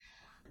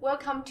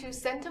Welcome to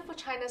Center for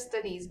China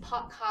Studies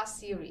podcast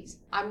series.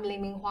 I'm Li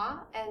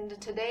Minghua, and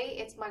today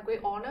it's my great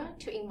honor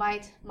to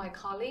invite my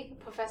colleague,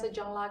 Professor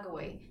John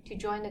Lagaway, to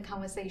join the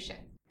conversation.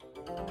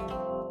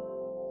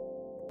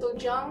 So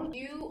John,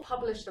 you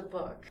published a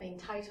book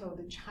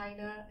entitled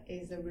China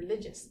is a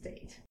Religious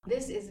State.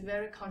 This is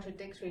very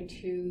contradictory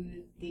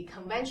to the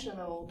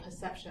conventional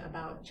perception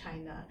about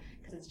China,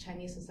 because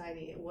Chinese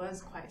society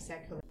was quite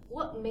secular.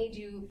 What made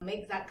you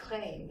make that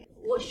claim?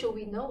 What should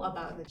we know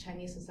about the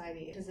Chinese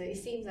society? Because it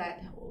seems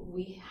that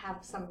we have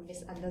some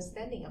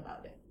misunderstanding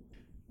about it.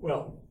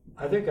 Well,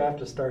 I think I have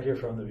to start here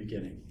from the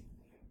beginning.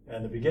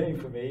 And the beginning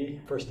for me,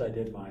 first I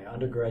did my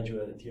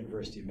undergraduate at the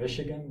University of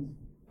Michigan,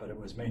 but it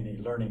was mainly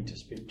learning to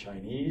speak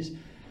Chinese.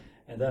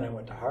 And then I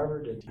went to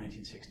Harvard in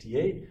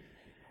 1968.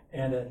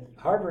 And at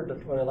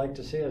Harvard, what I like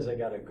to say is I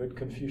got a good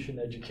Confucian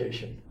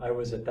education. I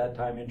was at that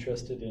time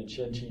interested in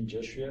Shenqing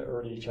Zhixue,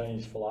 early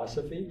Chinese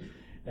philosophy,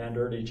 and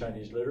early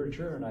Chinese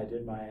literature, and I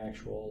did my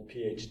actual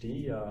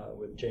PhD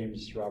with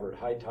James Robert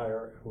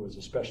Hightower, who was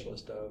a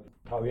specialist of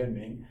Tao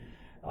Yuanming,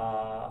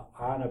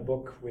 on a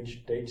book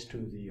which dates to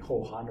the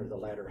Ho Han, or the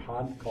latter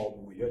Han,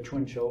 called Wu Yue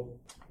Chunqiu.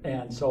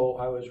 And so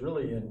I was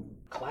really in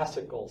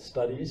classical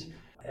studies.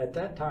 At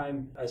that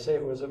time, I say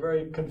it was a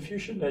very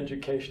Confucian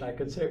education. I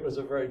could say it was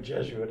a very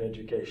Jesuit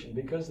education,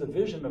 because the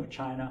vision of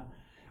China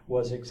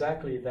was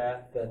exactly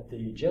that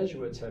the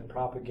Jesuits had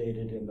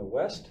propagated in the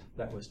West,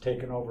 that was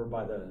taken over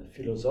by the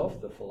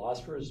philosophes, the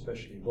philosophers,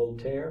 especially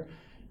Voltaire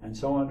and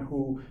so on,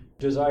 who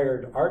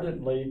desired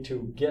ardently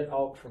to get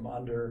out from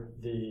under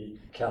the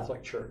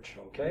Catholic Church,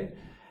 okay?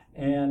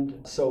 And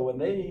so when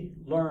they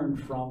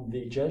learned from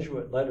the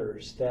Jesuit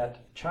letters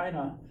that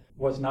China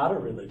was not a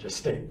religious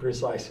state,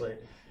 precisely,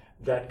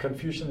 that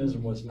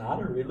Confucianism was not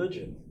a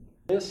religion,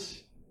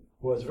 this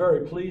was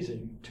very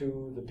pleasing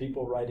to the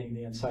people writing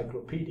the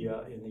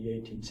encyclopedia in the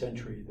 18th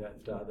century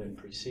that then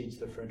precedes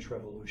the French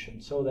Revolution.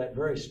 So that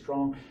very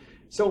strong.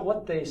 So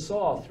what they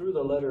saw through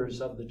the letters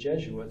of the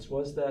Jesuits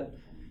was that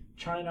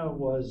China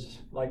was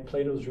like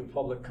Plato's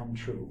Republic come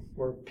true,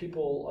 where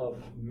people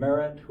of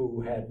merit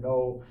who had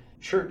no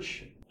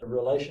church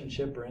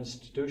relationship or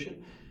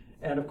institution.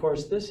 And of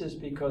course, this is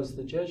because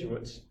the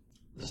Jesuits,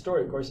 the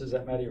story, of course, is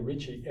that Matthew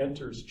Ricci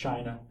enters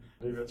China.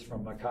 I believe it's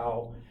from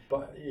Macau,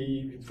 but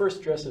he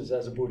first dresses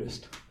as a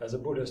Buddhist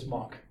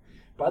monk.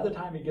 By the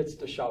time he gets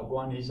to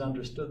Shaoguan, he's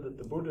understood that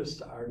the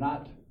Buddhists are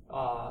not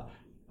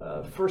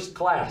first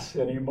class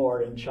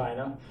anymore in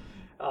China,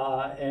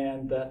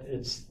 and that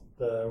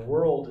the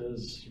world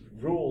is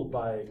ruled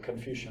by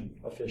Confucian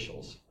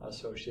officials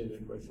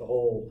associated with the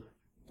whole,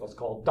 what's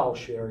called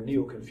Daoxue, or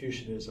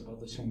Neo-Confucianism of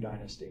the Song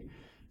dynasty.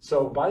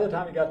 So by the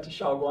time he got to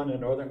Shaoguan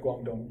in northern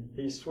Guangdong,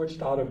 he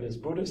switched out of his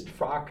Buddhist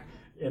frock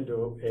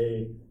into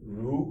a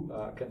Ru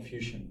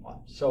Confucian one.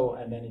 So,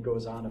 and then he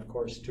goes on, of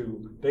course,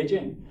 to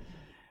Beijing.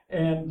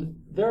 And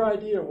their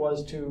idea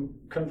was to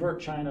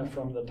convert China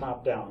from the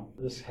top down.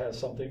 This has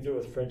something to do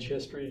with French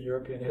history and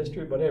European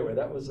history, but anyway,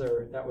 that was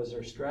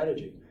their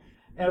strategy.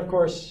 And of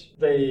course,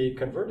 they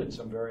converted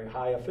some very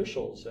high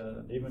officials,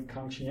 and even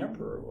Kangxi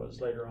Emperor was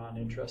later on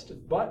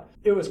interested. But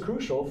it was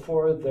crucial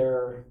for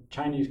their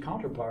Chinese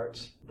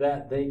counterparts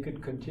that they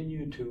could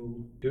continue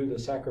to do the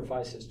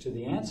sacrifices to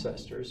the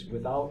ancestors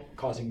without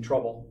causing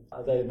trouble.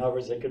 In other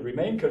words, they could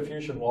remain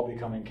Confucian while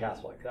becoming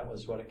Catholic. That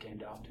was what it came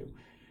down to.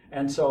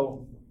 And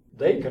so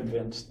they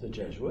convinced the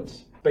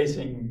Jesuits,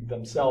 basing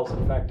themselves,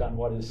 in fact, on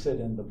what is said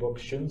in the book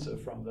Xunzi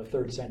from the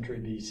 3rd century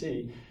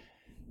BC,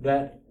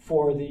 that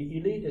for the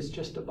elite it's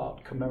just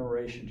about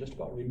commemoration, just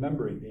about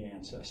remembering the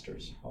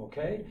ancestors,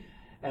 okay?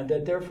 And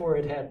that therefore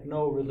it had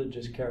no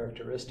religious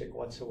characteristic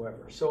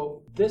whatsoever.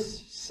 So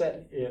this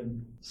set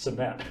in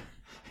cement,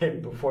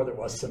 even before there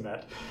was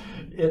cement,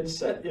 it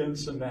set in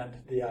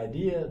cement the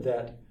idea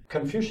that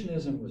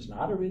Confucianism was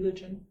not a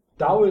religion,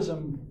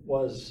 Taoism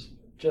was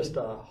just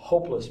a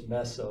hopeless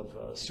mess of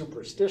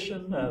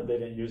superstition. They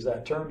didn't use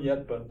that term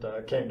yet,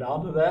 but came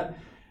down to that.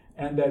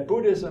 And that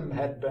Buddhism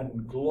had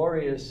been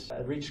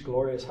reached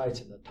glorious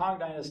heights in the Tang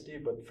Dynasty,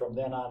 but from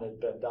then on it had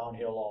been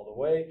downhill all the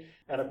way.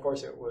 And of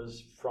course it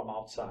was from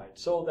outside.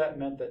 So that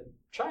meant that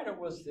China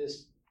was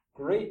this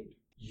great,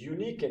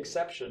 unique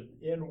exception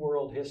in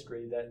world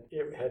history, that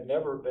it had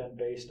never been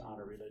based on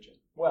a religion.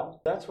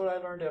 Well, that's what I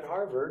learned at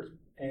Harvard,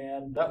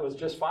 and that was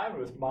just fine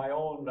with my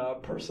own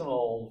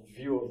personal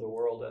view of the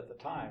world at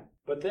the time.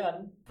 But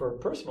then, for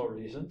personal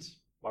reasons,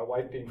 my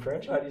wife being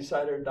French, I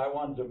decided I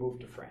wanted to move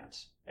to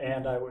France.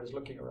 And I was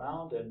looking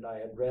around, and I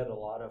had read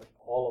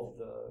all of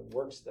the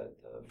works that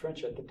the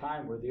French at the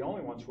time were the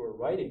only ones who were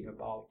writing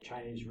about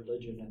Chinese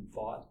religion and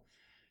thought.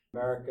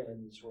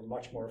 Americans were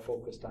much more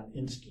focused on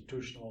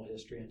institutional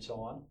history and so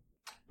on.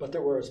 But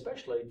there were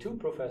especially two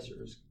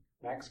professors,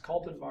 Max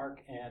Kaltenmark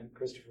and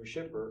Christopher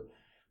Schipper,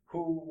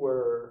 who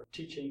were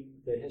teaching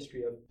the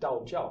history of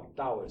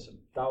Taoism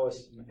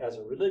as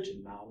a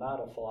religion now,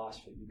 not a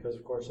philosophy, because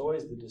of course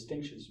always the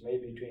distinctions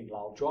made between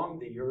Lao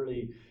Zhuang, the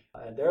early,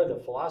 and they're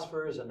the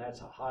philosophers, and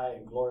that's a high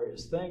and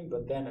glorious thing,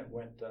 but then it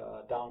went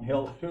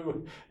downhill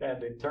too,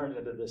 and it turned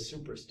into this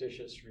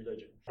superstitious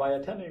religion. By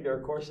attending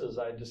their courses,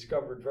 I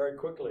discovered very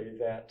quickly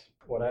that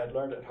what I had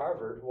learned at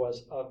Harvard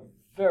was a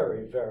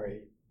very,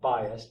 very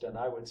biased, and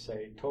I would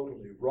say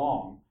totally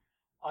wrong,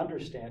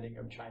 understanding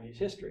of Chinese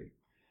history.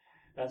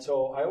 And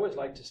so I always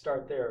like to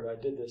start there. I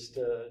did this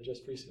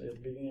just recently at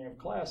the beginning of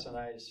class, and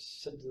I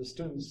said to the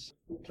students,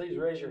 please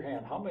raise your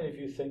hand. How many of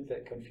you think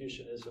that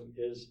Confucianism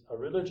is a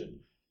religion?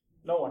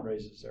 No one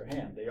raises their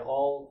hand. They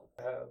all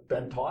have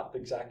been taught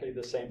exactly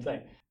the same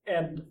thing.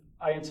 And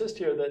I insist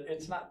here that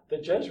it's not the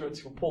Jesuits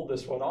who pulled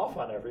this one off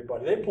on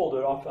everybody. They pulled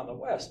it off on the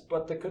West,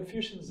 but the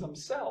Confucians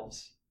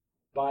themselves,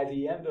 by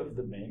the end of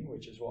the Ming,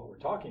 which is what we're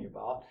talking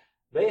about,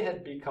 they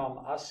had become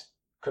us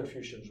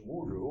Confucians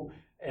Wuru,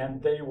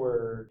 and they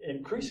were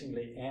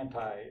increasingly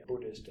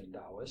anti-Buddhist and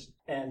Taoist.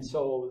 And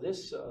so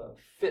this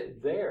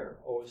fit their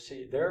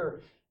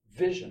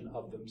vision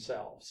of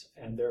themselves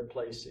and their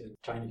place in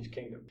Chinese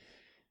kingdom.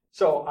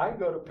 So I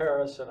go to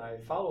Paris and I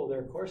follow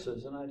their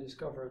courses, and I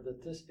discover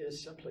that this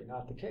is simply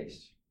not the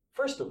case.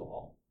 First of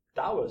all,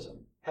 Taoism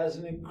has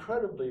an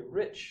incredibly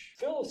rich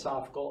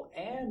philosophical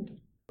and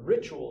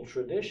ritual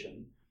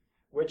tradition,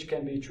 which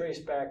can be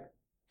traced back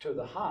to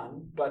the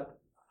Han, but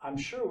I'm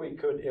sure we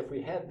could, if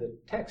we had the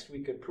text,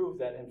 we could prove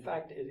that, in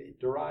fact, it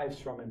derives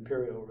from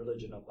imperial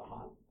religion of the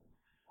Han.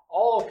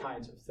 All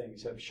kinds of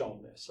things have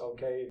shown this,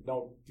 okay?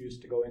 No use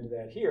to go into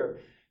that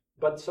here.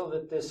 But so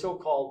that this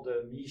so-called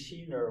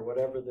Mixin, or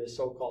whatever this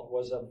so-called,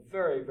 was a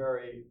very,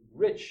 very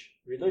rich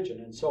religion.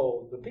 And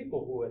so the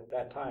people who at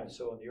that time,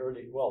 so in the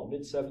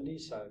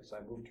mid-70s, because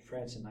I moved to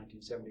France in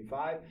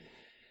 1975,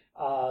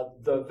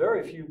 the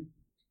very few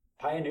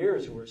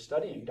pioneers who were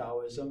studying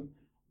Taoism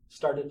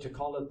started to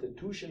call it the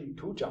Tushin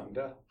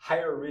Tuzhangde,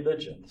 higher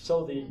religion,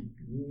 so the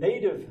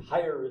native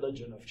higher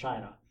religion of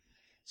China.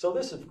 So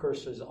this, of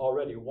course, is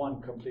already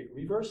one complete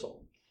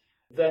reversal.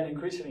 Then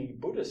increasingly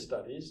Buddhist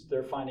studies,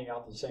 they're finding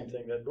out the same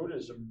thing, that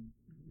Buddhism,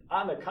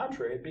 on the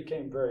contrary, it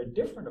became very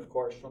different, of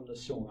course, from the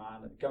Sung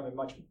on, it became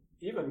a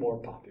even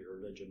more popular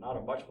religion, not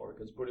a much more,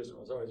 because Buddhism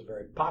was always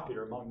very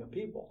popular among the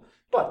people.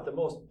 But the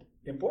most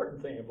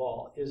important thing of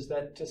all is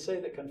that to say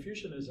that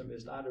Confucianism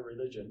is not a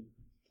religion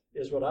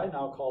is what I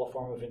now call a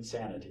form of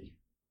insanity.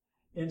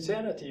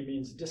 Insanity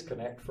means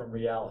disconnect from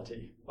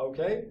reality,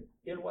 okay?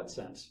 In what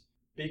sense?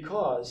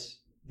 Because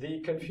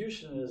the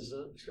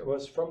Confucianism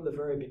was from the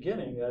very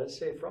beginning, that is,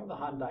 say, from the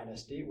Han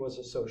Dynasty, was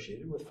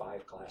associated with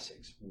 5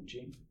 classics,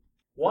 Wujing.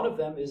 One of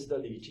them is the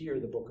Liji,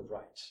 or the Book of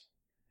Rites.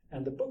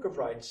 And the Book of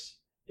Rites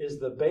is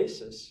the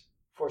basis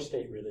for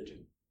state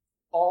religion,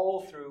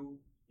 all through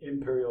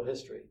imperial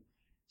history.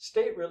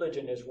 State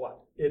religion is what?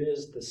 It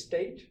is the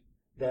state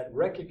that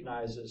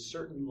recognizes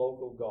certain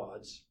local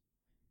gods,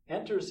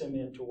 enters them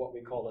into what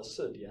we call a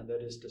sidian,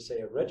 that is to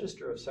say a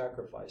register of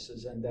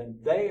sacrifices, and then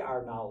they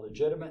are now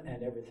legitimate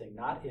and everything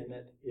not in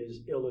it is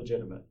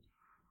illegitimate.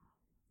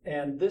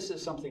 And this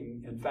is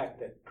something, in fact,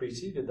 that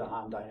preceded the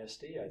Han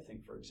Dynasty. I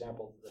think, for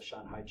example, the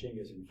Shanhai Jing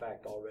is in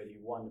fact already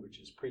one which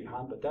is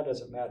pre-Han, but that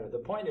doesn't matter. The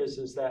point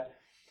is that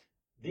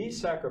these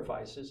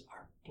sacrifices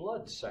are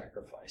blood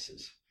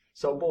sacrifices.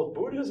 So both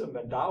Buddhism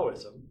and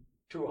Taoism,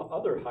 2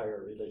 other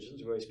higher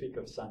religions, where I speak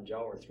of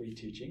Sanjiao, or 3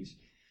 teachings,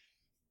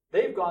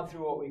 they've gone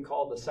through what we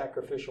call the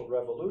sacrificial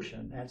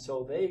revolution, and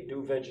so they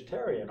do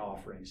vegetarian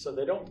offerings. So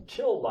they don't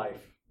kill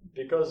life,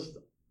 because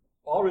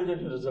all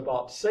religion is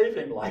about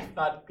saving life,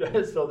 not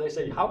so they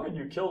say, how can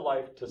you kill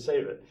life to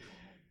save it?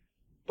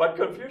 But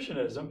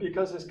Confucianism,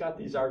 because it's got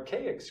these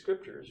archaic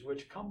scriptures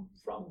which come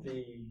from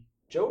the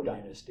Zhou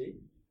dynasty,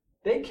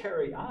 they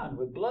carry on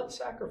with blood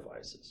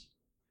sacrifices.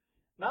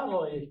 Not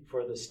only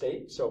for the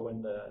state, so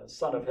when the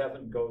Son of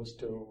Heaven goes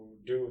to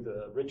do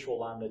the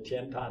ritual on the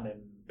Tiantan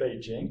in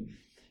Beijing,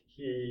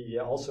 he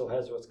also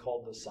has what's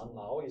called the Sun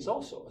Lao. He's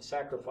also a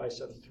sacrifice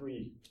of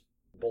 3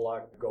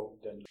 bullock, goat,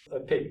 and a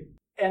pig.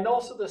 And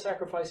also the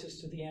sacrifices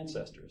to the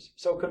ancestors.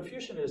 So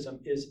Confucianism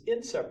is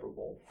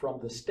inseparable from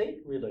the state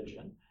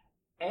religion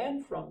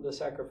and from the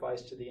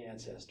sacrifice to the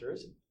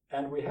ancestors.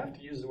 And we have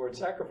to use the word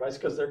sacrifice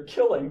because they're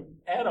killing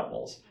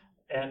animals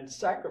and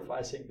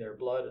sacrificing their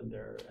blood and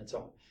so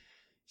on.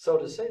 So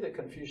to say that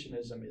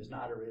Confucianism is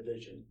not a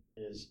religion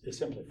is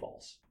simply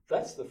false.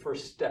 That's the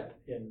first step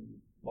in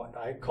what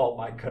I call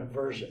my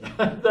conversion,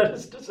 that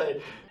is to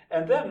say.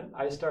 And then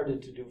I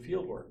started to do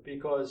field work,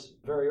 because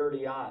very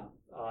early on,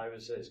 I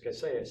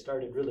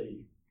started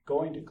really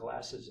going to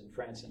classes in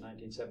France in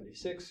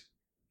 1976,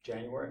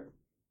 January.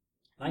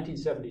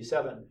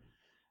 1977,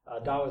 a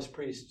Taoist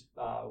priest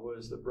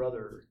was the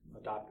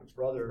adoptive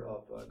brother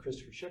of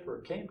Christopher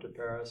Schipper, came to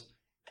Paris,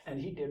 and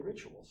he did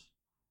rituals.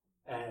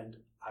 And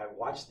I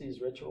watched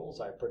these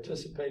rituals, I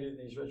participated in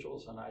these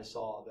rituals, and I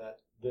saw that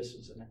this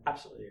is an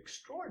absolutely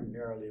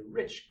extraordinarily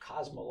rich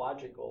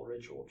cosmological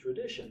ritual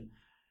tradition.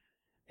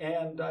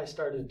 And I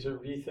started to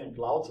rethink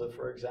Lao Tzu,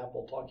 for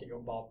example, talking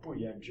about 不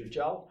言之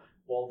教,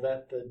 Well,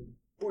 that the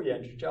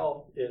Buyan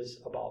Zhujiao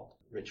is about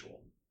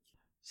ritual.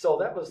 So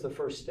that was the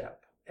first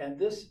step. And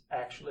this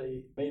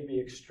actually made me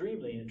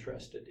extremely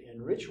interested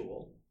in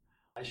ritual.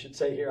 I should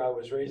say here I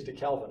was raised a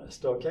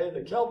Calvinist, okay?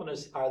 The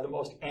Calvinists are the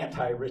most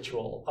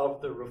anti-ritual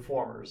of the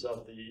reformers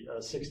of the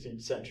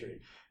 16th century.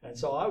 And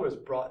so I was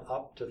brought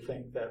up to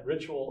think that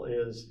ritual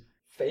is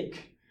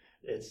fake.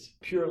 It's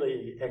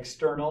purely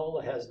external.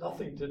 It has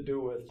nothing to do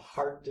with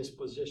heart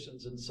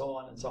dispositions and so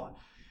on and so on.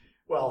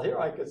 Well, here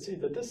I could see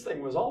that this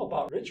thing was all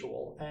about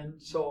ritual.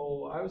 And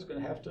so I was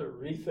going to have to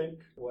rethink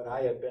what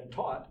I had been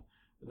taught,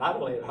 not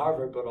only at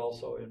Harvard, but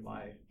also in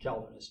my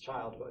Calvinist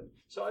childhood.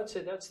 So I'd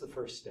say that's the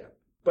first step.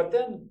 But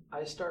then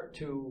I start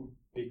to,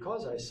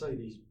 because I see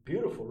these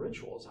beautiful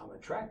rituals, I'm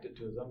attracted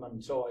to them.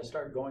 And so I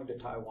start going to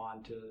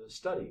Taiwan to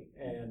study.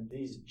 And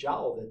these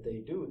jiao that they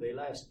do, they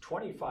last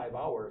 25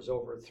 hours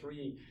over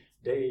 3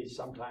 days,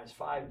 sometimes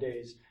 5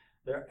 days.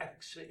 They're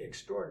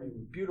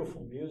extraordinary,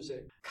 beautiful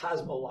music,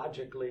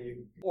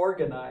 cosmologically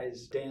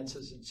organized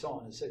dances and so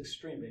on. It's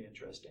extremely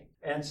interesting.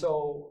 And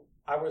so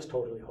I was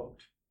totally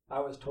hooked. I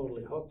was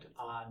totally hooked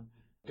on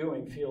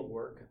doing field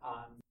work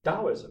on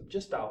Taoism,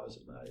 just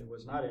Taoism. I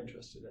was not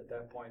interested at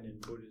that point in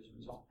Buddhism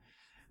and so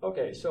on.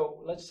 Okay,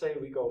 so let's say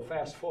we go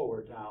fast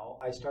forward now.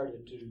 I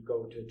started to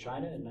go to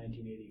China in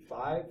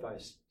 1985. I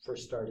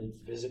first started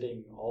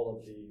visiting all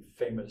of the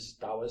famous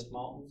Taoist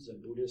mountains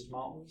and Buddhist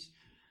mountains.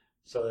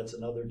 So that's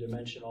another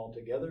dimension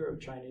altogether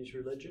of Chinese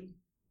religion.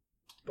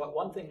 But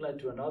one thing led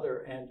to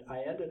another, and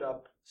I ended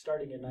up,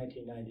 starting in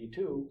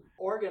 1992,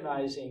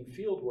 organizing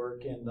field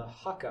work in the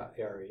Hakka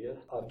area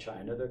of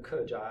China, the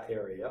Kejia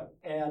area.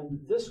 And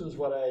this was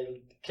what I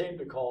came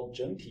to call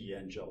Zhengti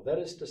Yanzhou. That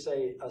is to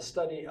say, a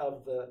study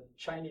of the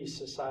Chinese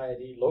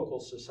society,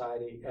 local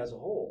society as a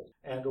whole.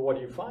 And what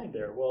do you find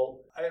there?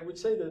 Well, I would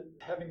say that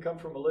having come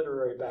from a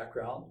literary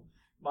background,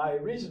 my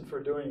reason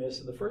for doing this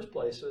in the first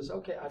place was,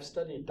 okay, I've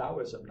studied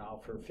Taoism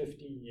now for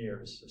 15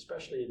 years,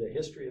 especially the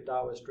history of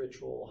Taoist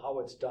ritual, how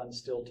it's done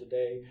still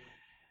today.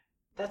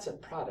 That's a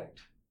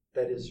product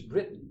that is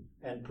written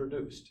and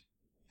produced.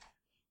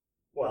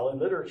 Well, in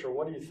literature,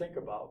 what do you think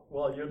about?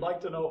 Well, you'd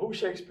like to know who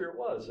Shakespeare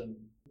was and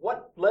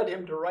what led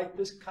him to write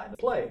this kind of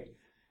play.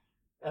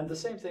 And the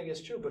same thing is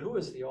true, but who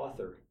is the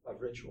author of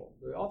ritual?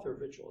 The author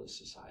of ritual is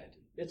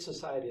society. It's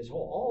society as a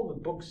whole. All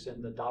the books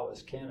in the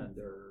Taoist canon,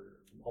 they're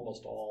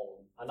almost all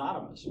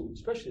anonymous,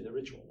 especially the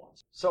ritual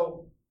ones.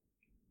 So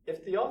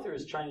if the author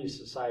is Chinese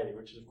society,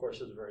 which of course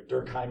is a very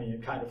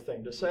Durkheimian kind of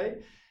thing to say,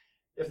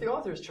 if the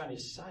author is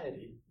Chinese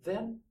society,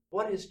 then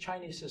what is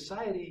Chinese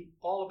society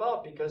all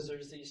about? Because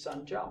there's these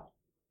Sanjiao,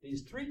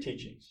 these 3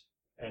 teachings.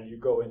 And you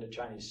go into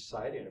Chinese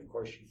society, and of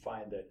course you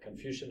find that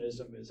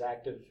Confucianism is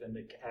active in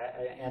the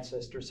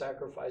ancestor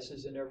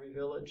sacrifices in every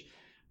village.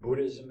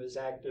 Buddhism is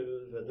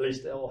active, at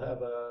least they'll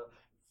have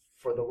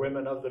for the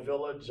women of the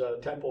village, a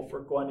temple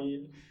for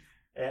Guanyin.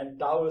 And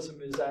Taoism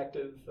is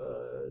active,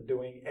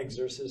 doing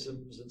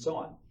exorcisms and so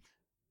on.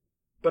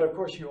 But of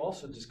course, you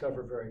also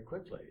discover very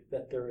quickly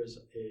that there is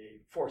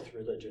a 4th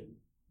religion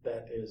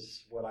that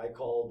is what I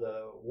call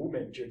the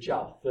Wuming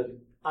Zhijiao, the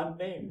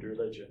unnamed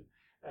religion.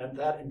 And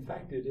that, in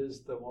fact, it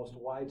is the most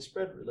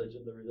widespread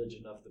religion, the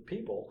religion of the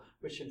people,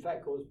 which in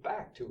fact goes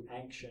back to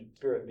ancient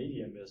spirit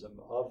mediumism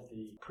of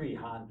the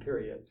pre-Han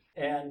period.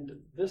 And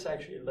this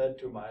actually led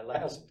to my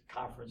last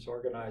conference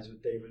organized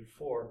with David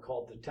Four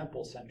called the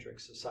Temple-Centric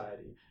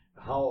Society,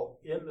 how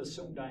in the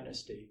Sung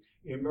Dynasty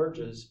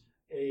emerges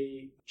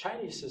a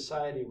Chinese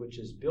society which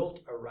is built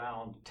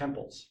around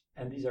temples.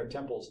 And these are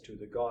temples to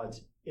the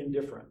gods,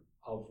 indifferent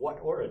of what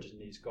origin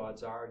these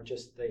gods are,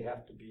 just they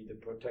have to be the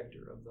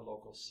protector of the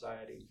local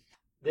society.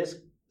 This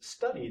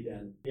study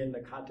then, in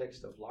the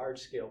context of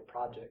large-scale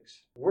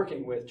projects,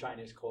 working with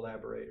Chinese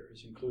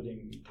collaborators,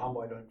 including Tom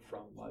Weidun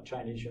from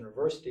Chinese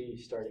University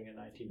starting in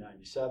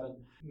 1997,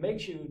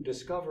 makes you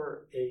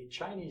discover a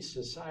Chinese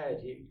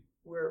society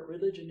where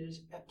religion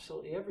is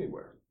absolutely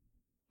everywhere.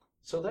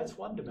 So that's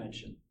one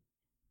dimension.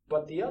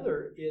 But the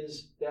other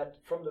is that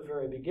from the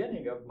very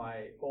beginning of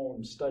my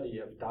own study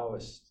of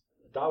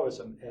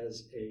Taoism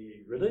as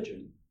a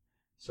religion,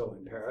 so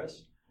in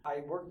Paris,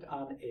 I worked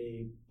on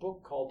a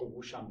book called the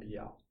Wushan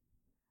Biao,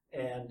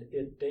 and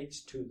it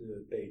dates to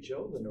the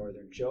Beizhou, the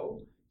northern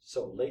Zhou,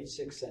 so late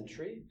 6th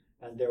century,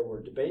 and there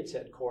were debates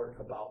at court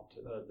about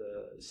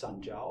the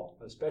Sanjiao,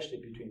 especially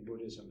between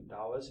Buddhism and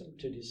Taoism,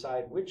 to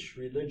decide which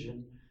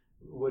religion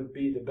would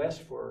be the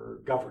best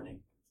for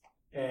governing.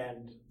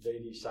 And they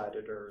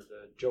decided, or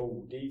the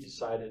Zhou Wudi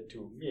decided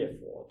to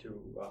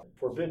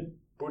forbid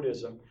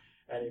Buddhism,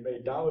 and he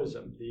made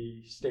Taoism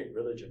the state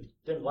religion.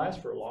 Didn't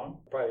last for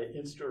long, probably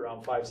instituted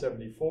around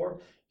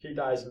 574. He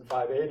dies in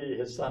 580,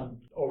 his son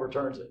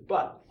overturns it.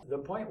 But the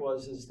point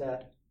is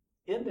that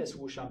in this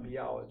Wushan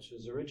Biao, which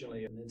was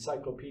originally an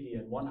encyclopedia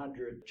in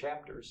 100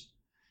 chapters,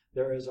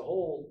 there is a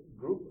whole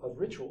group of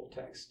ritual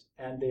texts,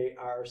 and they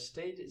are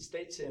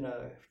states in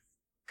a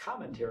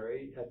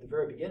commentary at the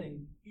very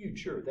beginning, Yu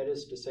Zhi, that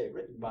is to say,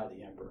 written by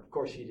the emperor. Of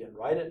course, he didn't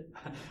write it,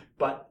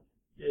 but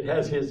it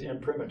has his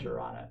imprimatur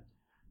on it.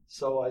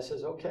 So I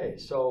says, okay,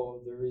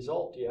 so the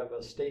result, you have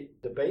a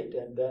state debate,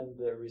 and then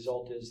the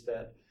result is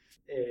that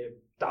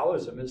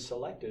Taoism is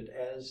selected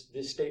as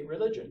the state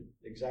religion,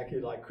 exactly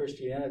like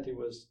Christianity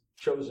was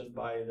chosen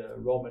by the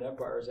Roman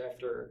empires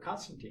after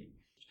Constantine.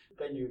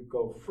 Then you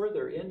go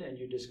further in and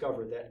you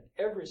discover that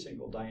every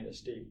single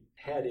dynasty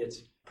had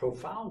its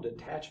profound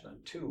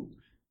attachment to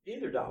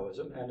either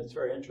Taoism, and it's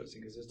very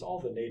interesting because it's all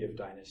the native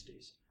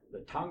dynasties. The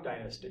Tang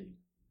dynasty,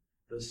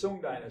 the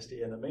Sung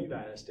dynasty, and the Ming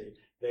dynasty,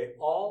 they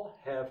all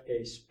have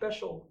a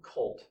special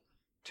cult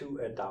to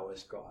a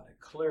Taoist god,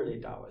 a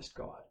clearly Taoist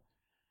god.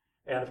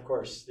 And of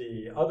course,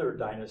 the other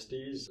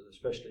dynasties,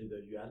 especially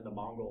the Yuan, the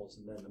Mongols,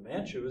 and then the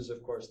Manchus,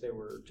 of course, they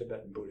were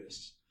Tibetan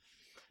Buddhists.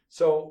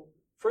 So,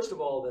 first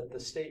of all, that the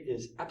state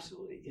is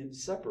absolutely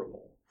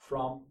inseparable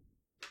from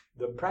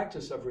the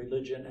practice of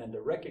religion and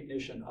the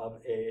recognition of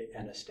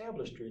an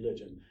established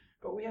religion.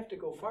 But we have to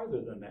go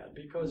farther than that,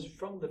 because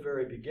from the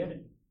very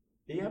beginning,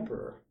 the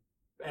emperor,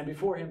 and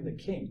before him the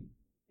king,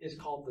 is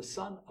called the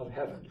Son of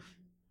Heaven.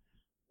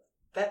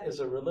 That is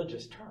a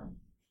religious term.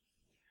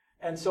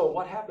 And so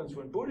what happens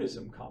when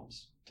Buddhism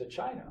comes to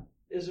China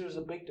is there's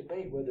a big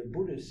debate whether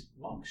Buddhist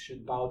monks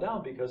should bow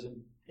down, because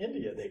in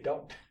India they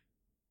don't.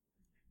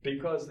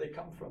 Because they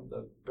come from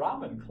the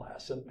Brahmin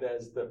class, and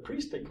as the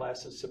priestly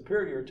class is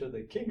superior to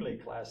the kingly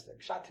class, the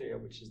Kshatriya,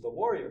 which is the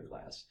warrior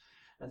class.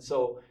 And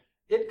so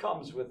it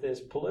comes with this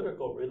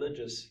political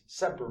religious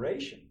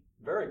separation,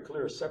 very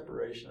clear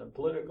separation of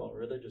political and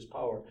religious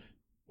power,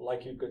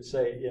 like you could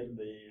say in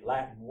the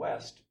Latin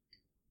West,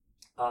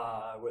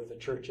 with the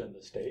church and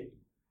the state.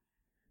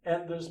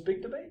 And there's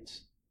big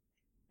debates.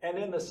 And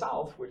in the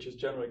South, which is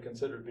generally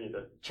considered to be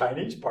the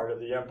Chinese part of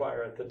the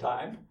empire at the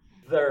time,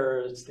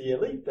 there's the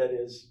elite that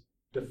is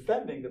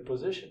defending the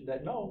position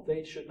that no,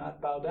 they should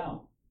not bow down.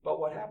 But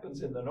what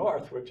happens in the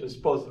North, which is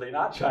supposedly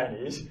not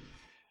Chinese,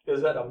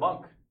 is that a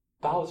monk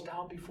bows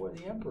down before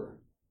the emperor.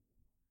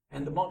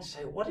 And the monks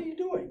say, "What are you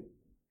doing?"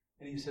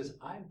 And he says,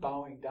 "I'm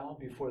bowing down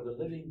before the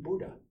living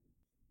Buddha."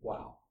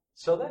 Wow.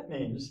 So that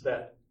means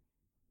that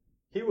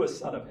he was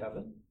Son of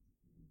Heaven.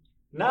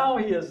 Now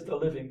he is the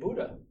living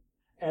Buddha.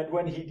 And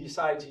when he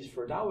decides he's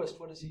for Taoist,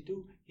 what does he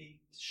do? He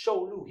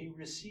Shou-Lu, he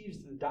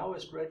receives the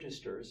Taoist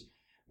registers,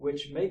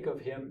 which make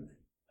of him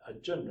a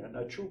Zhenren,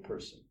 a true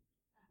person.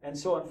 And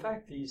so, in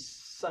fact, these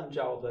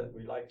Sanjiao that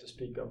we like to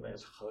speak of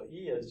as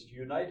He is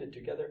united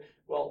together.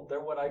 Well, they're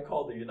what I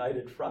call the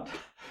United Front,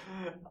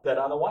 that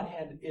on the one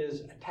hand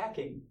is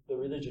attacking the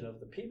religion of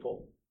the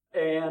people,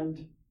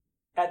 and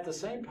at the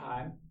same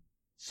time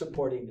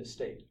supporting the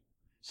state.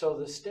 So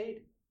the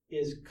state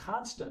is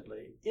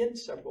constantly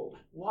inseparable.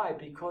 Why?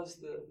 Because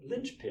the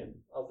linchpin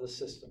of the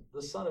system,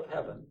 the Son of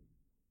Heaven,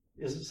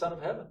 is the Son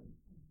of Heaven.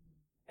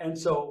 And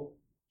so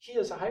he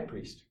is a high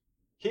priest.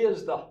 He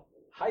is the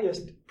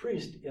highest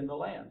priest in the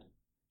land.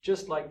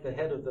 Just like the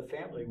head of the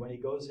family, when he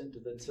goes into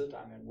the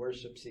Zitang and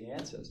worships the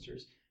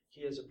ancestors,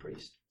 he is a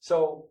priest.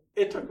 So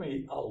it took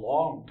me a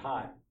long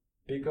time,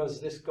 because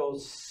this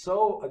goes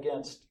so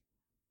against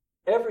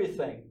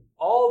everything,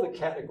 all the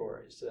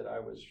categories that I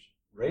was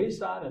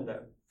raised on, and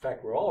that, in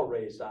fact, we're all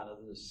raised on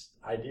this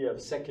idea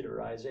of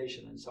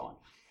secularization and so on,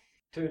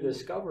 to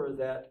discover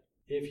that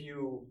if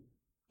you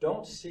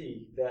don't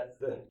see that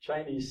the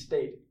Chinese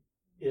state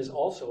is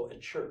also a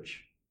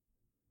church,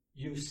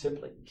 you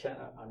simply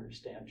cannot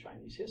understand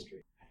Chinese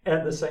history.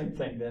 And the same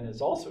thing then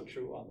is also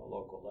true on the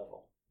local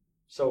level.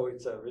 So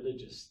it's a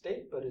religious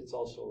state, but it's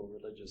also a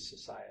religious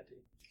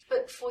society.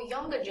 But for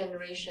younger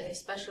generation,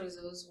 especially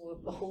those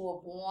who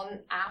were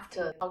born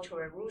after the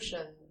Cultural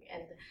Revolution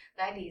and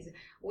the 90s,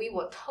 we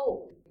were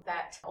told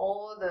that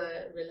all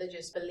the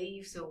religious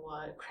beliefs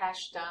were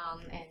crashed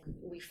down and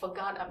we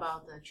forgot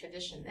about the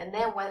tradition. And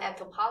then when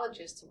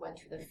anthropologists went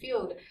to the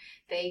field,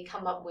 they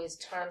come up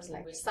with terms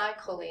like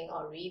recycling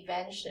or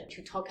reinvention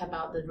to talk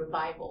about the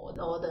revival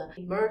or the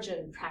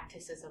emergent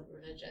practices of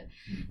religion.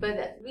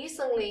 But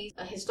recently,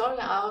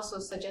 historians are also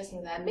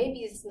suggesting that maybe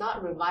it's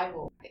not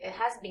revival. It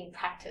has been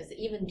practiced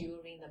even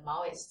during the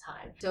Maoist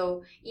time.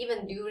 So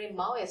even during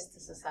Maoist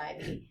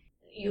society,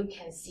 you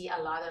can see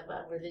a lot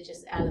of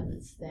religious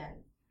elements then.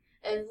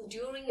 And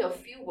during your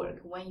fieldwork,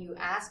 when you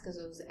ask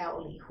those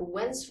elderly who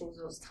went through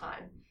those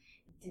times,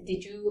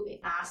 did you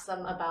ask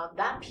them about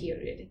that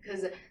period?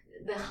 Because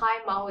the high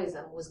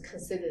Maoism was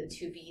considered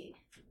to be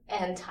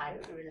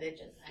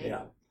anti-religion, right?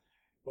 Yeah.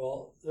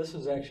 Well, this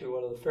is actually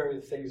one of the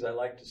favorite things I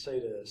like to say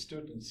to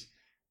students.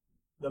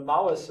 The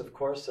Maoists, of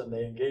course, and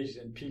they engaged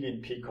in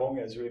Pilin Pikong,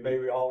 as we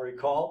may all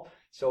recall,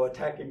 so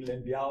attacking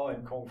Lin Biao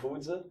and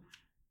Kongfuzi.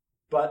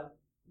 But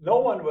no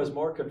one was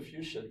more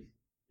Confucian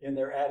in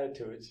their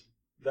attitudes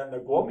than the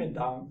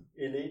Kuomintang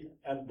elite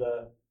and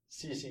the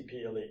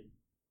CCP elite.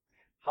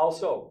 How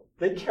so?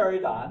 They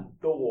carried on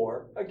the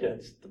war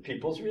against the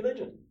people's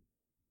religion.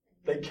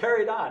 They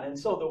carried on, and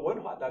so the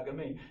Wenhua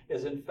Dageming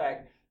is in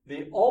fact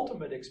the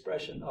ultimate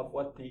expression of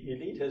what the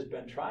elite has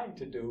been trying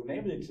to do,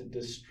 namely to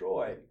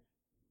destroy,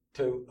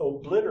 to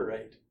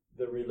obliterate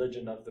the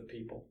religion of the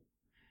people.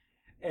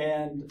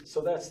 And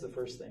so that's the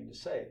first thing to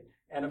say.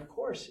 And of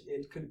course,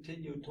 it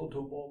continued to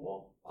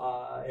Momo,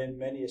 and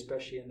many,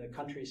 especially in the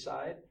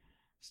countryside.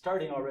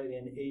 Starting already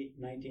in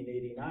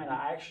 1989,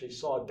 I actually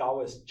saw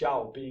Taoist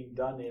Jiao being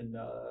done in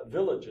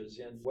villages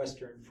in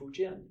western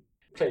Fujian.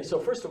 Okay, so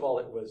first of all,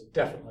 it was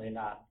definitely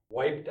not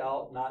wiped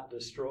out, not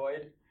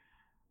destroyed.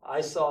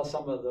 I saw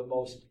some of the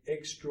most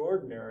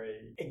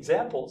extraordinary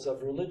examples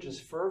of religious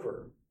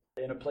fervor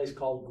in a place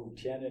called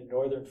Gutian in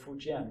northern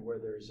Fujian, where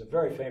there's a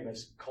very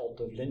famous cult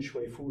of Lin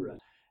Shui Furen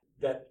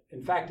that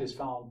in fact is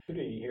found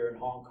here in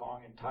Hong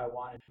Kong and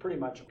Taiwan, and pretty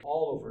much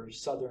all over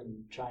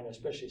southern China,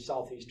 especially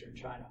southeastern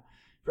China.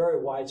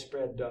 Very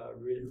widespread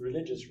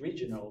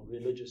regional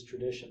religious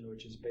tradition,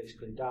 which is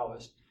basically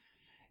Taoist.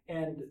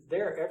 And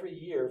there every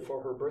year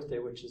for her birthday,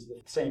 which is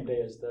the same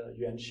day as the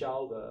Yuan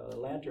Xiao, the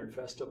Lantern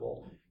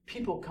Festival,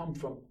 people come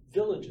from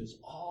villages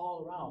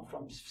all around,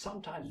 from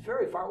sometimes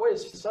very far away,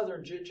 as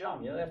southern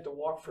Zhejiang. They have to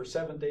walk for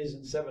 7 days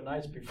and 7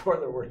 nights before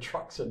there were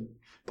trucks and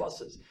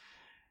buses.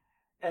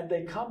 And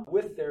they come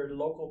with their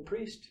local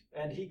priest,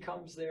 and he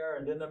comes there,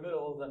 and in the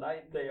middle of the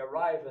night they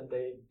arrive and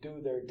they do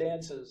their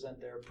dances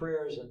and their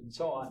prayers and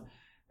so on.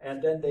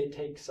 And then they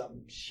take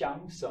some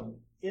xiang, some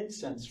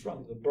incense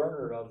from the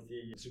burner of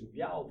the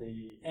Zumiao,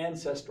 the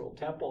ancestral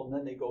temple, and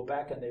then they go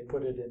back and they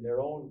put it in their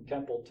own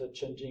temple to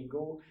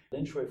Chenjingu,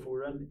 Lin Shui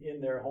Furen,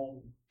 in their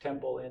home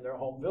temple, in their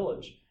home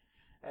village.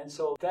 And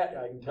so that,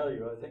 I can tell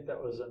you, I think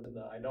that was, it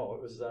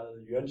was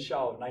Yuan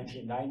Xiao of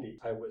 1990.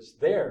 I was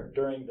there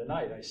during the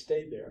night. I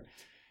stayed there.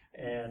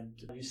 And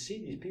you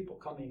see these people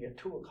coming at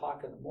 2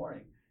 o'clock in the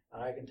morning.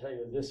 And I can tell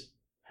you this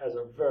has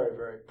a very,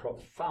 very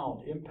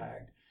profound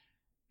impact,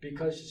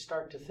 because you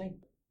start to think,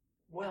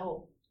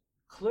 well,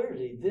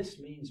 clearly this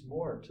means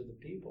more to the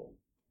people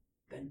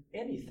than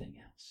anything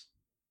else,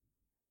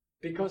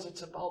 because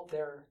it's about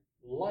their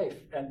life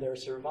and their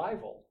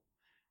survival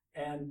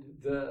and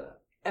the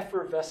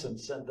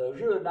effervescence and the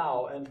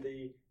renao and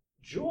the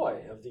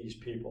joy of these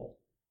people.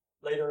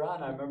 Later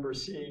on, I remember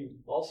seeing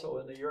also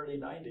in the early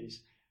 90s,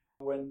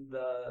 when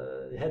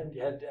the had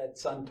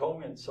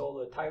Santong, and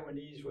so the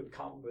Taiwanese would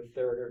come with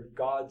their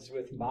gods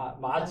with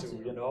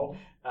Mazu,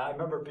 I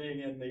remember being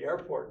in the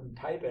airport in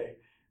Taipei,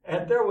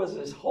 and there was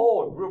this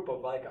whole group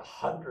of like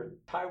 100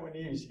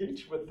 Taiwanese,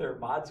 each with their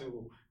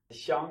Mazu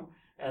xiang,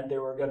 and they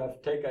were going to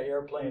take an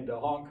airplane to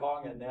Hong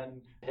Kong and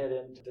then head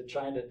into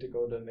China to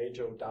go to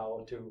Meizhou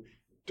Dao to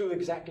do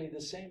exactly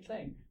the same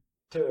thing.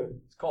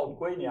 It's called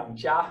Guiniang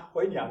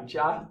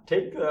Jia,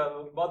 take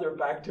the mother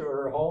back to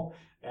her home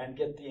and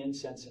get the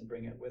incense and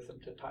bring it with them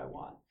to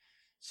Taiwan.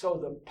 So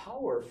the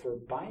power for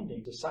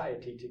binding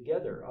society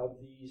together of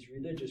these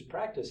religious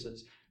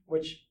practices,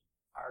 which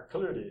are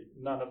clearly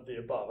none of the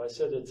above. I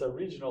said it's a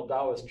regional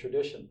Taoist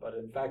tradition, but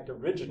in fact,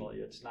 originally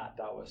it's not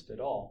Taoist at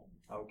all,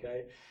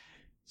 okay?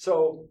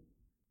 So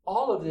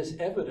all of this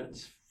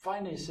evidence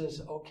finally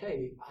says,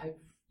 okay, I've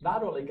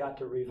not only got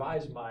to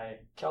revise my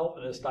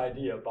Calvinist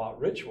idea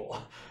about ritual,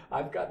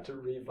 I've got to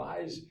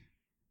revise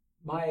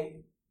my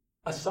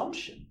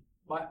assumption,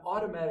 my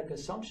automatic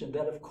assumption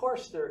that of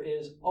course there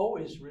is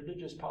always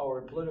religious power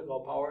and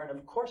political power, and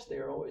of course they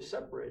are always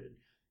separated.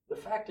 The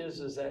fact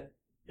is that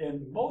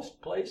in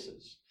most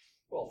places,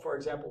 well, for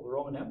example, the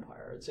Roman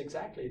Empire,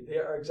 they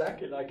are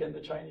exactly like in the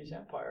Chinese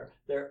Empire.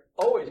 They're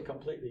always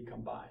completely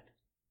combined.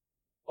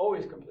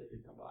 Always completely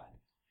combined.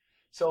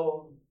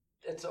 So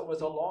it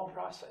was a long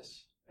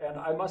process. And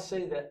I must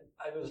say that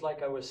it was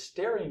like I was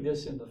staring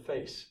this in the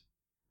face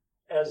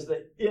as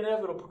the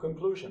inevitable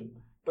conclusion.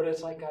 But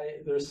it's like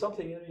there's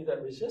something in me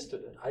that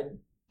resisted it. I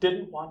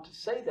didn't want to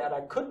say that.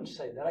 I couldn't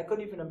say that. I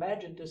couldn't even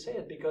imagine to say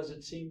it because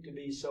it seemed to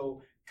be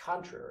so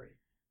contrary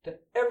to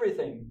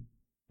everything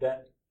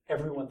that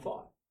everyone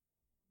thought.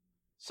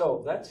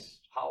 So that's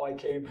how I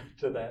came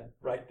to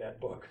write that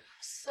book.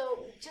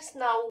 So just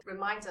now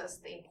reminds us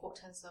the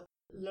importance of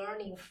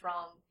learning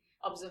from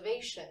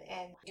observation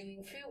and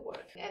doing field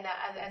work. And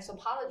as an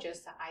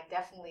anthropologist, I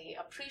definitely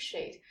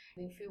appreciate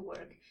doing field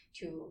work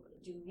to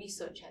do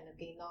research and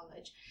gain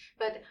knowledge.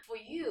 But for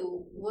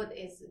you, what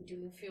is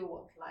doing field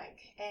work like?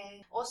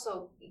 And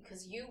also,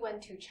 because you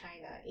went to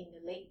China in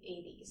the late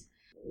 80s,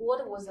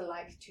 what was it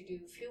like to do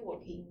field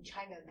work in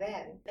China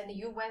then? And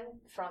you went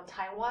from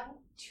Taiwan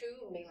to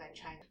mainland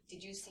China.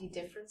 Did you see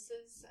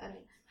differences? And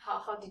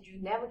how did you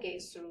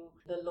navigate through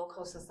the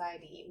local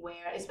society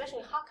where, especially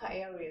in Hakka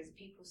areas,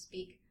 people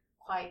speak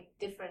quite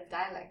different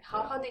dialect?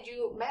 How did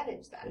you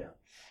manage that? Yeah.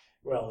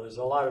 Well, there's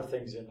a lot of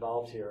things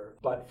involved here.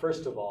 But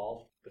first of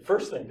all, the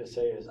first thing to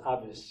say is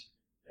obvious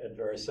and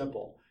very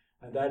simple.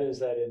 And that is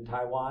that in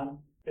Taiwan,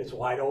 it's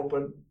wide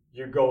open.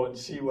 You go and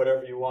see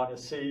whatever you want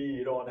to see.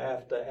 You don't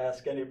have to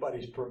ask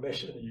anybody's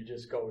permission. You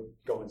just go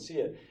and see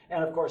it.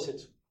 And of course,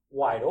 it's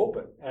wide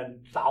open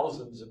and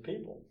thousands of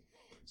people.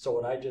 So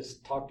what I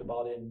just talked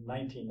about in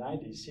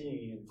 1990,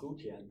 seeing in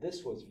Gutian,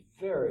 this was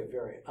very,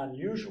 very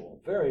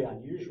unusual,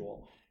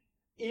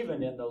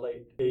 even in the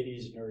late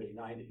 80s and early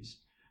 90s.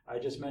 I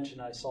just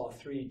mentioned I saw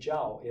 3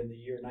 Jiao in the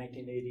year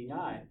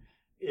 1989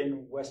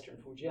 in western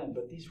Fujian,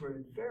 but these were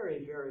in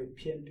very, very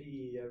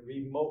pimpy,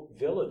 remote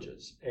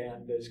villages.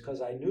 And it's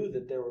because I knew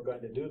that they were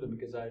going to do them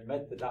because I had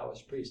met the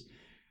Taoist priest.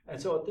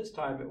 And so at this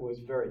time, it was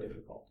very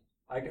difficult.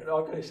 I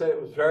can say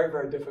it was very,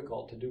 very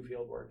difficult to do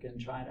field work in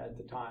China at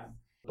the time.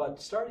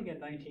 But starting in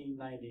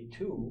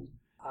 1992,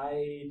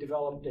 I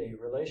developed a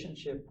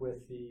relationship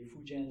with the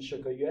Fujian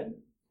Shikeyuan,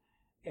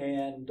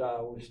 and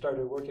we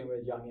started working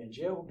with Yang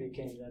Yanjie, who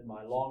became then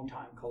my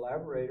longtime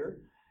collaborator.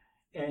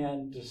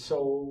 And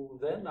so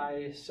then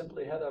I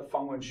simply had a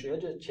Fangwen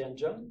Xuezhe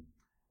Qianzheng,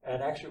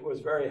 and actually it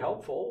was very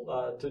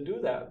helpful to do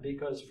that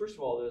because, first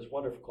of all, there's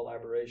wonderful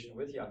collaboration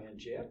with Yang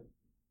Yanjie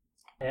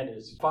and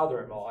his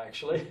father-in-law,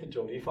 actually,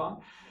 Zhou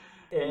Lifang.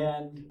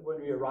 And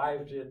when we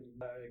arrived in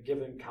a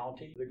given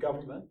county, the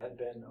government had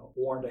been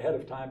warned ahead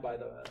of time by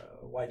the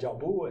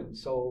Waijiaobu, and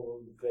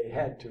so they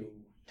had to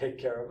take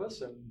care of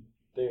us, and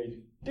they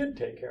did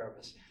take care of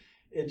us.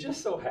 It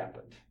just so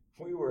happened,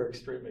 we were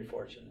extremely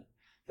fortunate,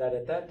 that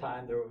at that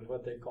time there was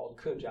what they called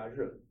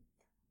Kejiarhi.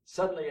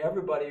 Suddenly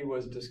everybody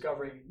was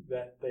discovering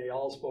that they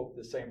all spoke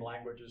the same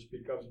languages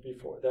because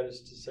before, that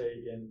is to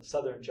say in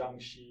southern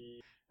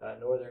Jiangxi,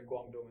 northern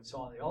Guangdong and so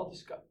on, they all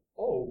discovered,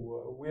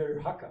 we're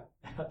Hakka.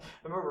 I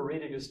remember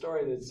reading a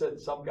story that said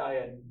some guy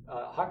in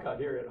Hakka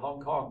here in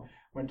Hong Kong,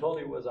 when told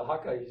he was a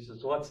Hakka, he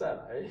says, what's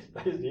that?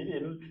 He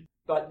didn't.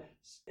 But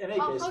in any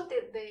case, how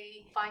did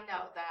they find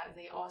out that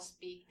they all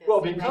speak the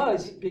well, same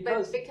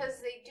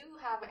because they do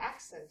have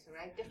accents,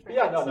 right? Different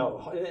yeah, accents.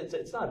 no,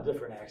 it's not a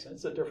different accent.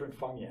 It's a different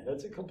Fangyan.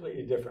 It's a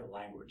completely different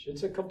language.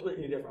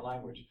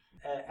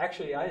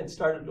 Actually, I had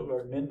started to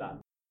learn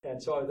Minnan,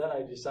 and so then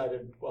I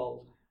decided,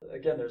 well,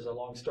 again, there's a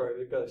long story.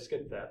 We've got to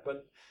skip that.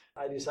 But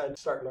I decided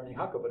to start learning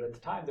Hakka. But at the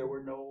time, there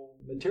were no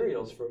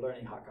materials for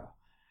learning Hakka.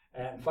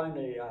 And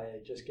finally, I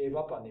just gave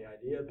up on the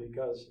idea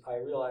because I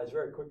realized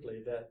very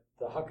quickly that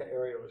the Hakka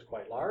area was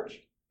quite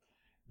large,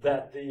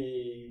 that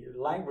the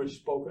language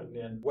spoken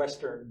in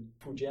Western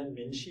Fujian,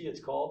 Minxi it's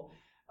called,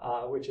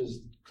 which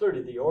is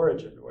clearly the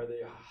origin where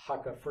the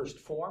Hakka first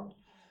formed.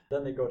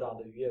 Then they go down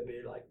to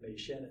Yuebei like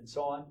Meixian and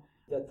so on,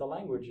 that the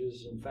language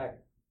is in fact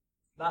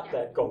not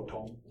that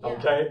Gotong,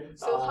 okay?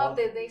 So how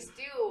did they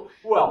still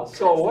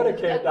what it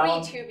came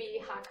down to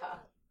be Hakka?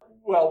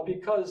 Well,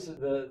 because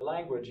the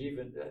language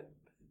even,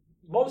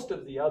 most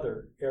of the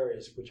other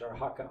areas which are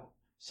Hakka,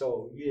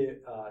 so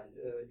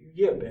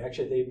Yuebei,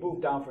 actually they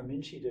moved down from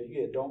Minxi to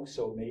Yuedong,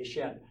 so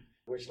Meixian,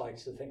 which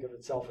likes to think of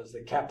itself as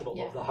the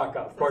capital of the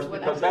Hakka, of course,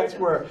 because that's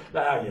where,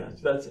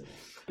 that's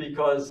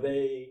because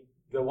the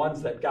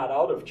ones that got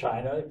out of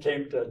China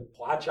came to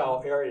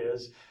Huaqiao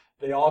areas,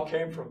 they all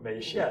came from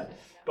Meixian.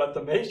 But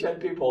the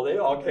Meixian people, they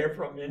all came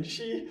from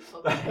Minxi.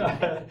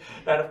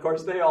 And of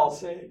course, they all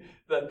say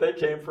that they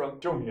came from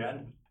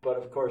Zhongyuan. But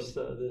of course,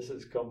 this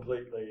is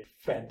completely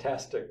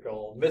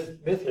fantastical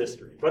myth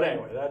history. But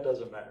anyway, that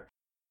doesn't matter.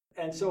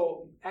 And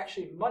so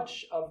actually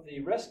much of the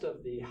rest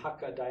of the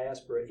Hakka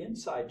diaspora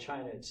inside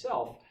China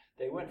itself,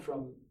 they went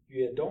from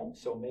Yuedong,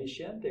 so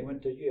Meixian, they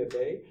went to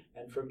Yuebei,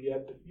 and from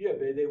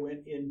Yuebei they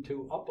went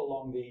into up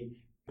along the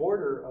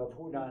border of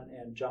Hunan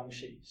and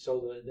Jiangxi.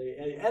 So they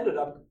ended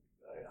up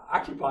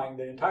occupying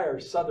the entire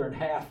southern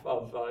half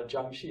of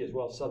Jiangxi as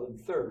well, southern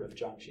third of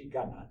Jiangxi,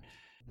 Gannan.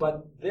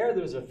 But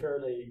there's a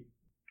fairly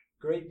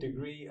great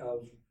degree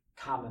of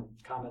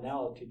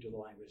commonality to the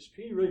language.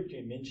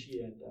 Between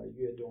Minxi and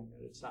Yuedong,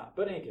 it's not.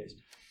 But in any case,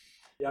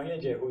 Yang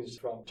Yanjie, who's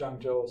from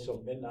Zhangzhou,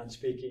 so Minnan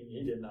speaking,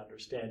 he didn't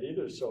understand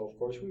either. So of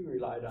course we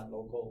relied on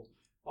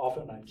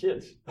often on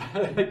kids,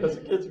 because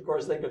the kids, of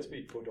course, they could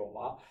speak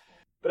Pudongma.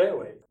 But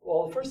anyway,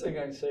 well, the first thing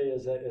I can say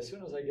is that as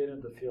soon as I get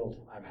into the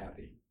field, I'm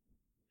happy.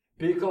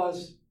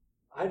 Because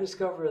I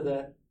discover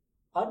that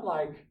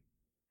unlike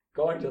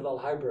going to the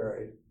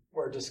library,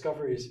 where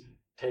discoveries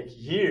take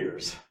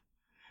years,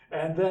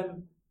 and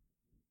then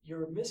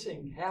you're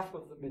missing half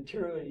of the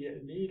material you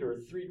need, or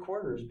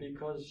 3/4,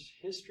 because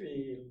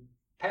history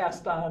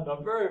passed on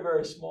a very,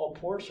 very small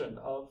portion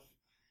of,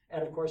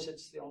 and of course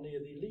it's only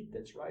the elite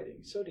that's writing.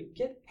 So to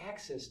get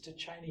access to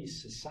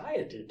Chinese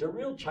society, to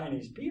real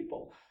Chinese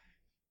people,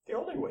 the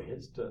only way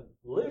is to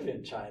live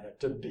in China,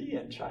 to be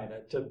in China,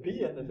 to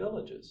be in the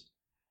villages.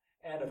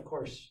 And of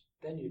course,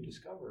 then you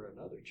discover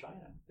another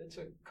China. It's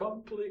a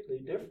completely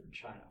different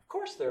China. Of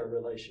course, there are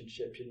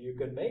relationships and you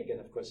can make it.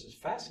 Of course, it's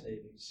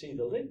fascinating to see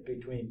the link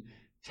between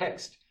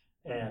text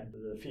and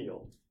the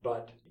field.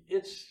 But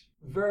it's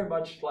very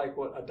much like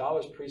what a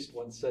Taoist priest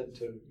once said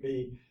to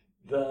me.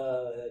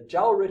 The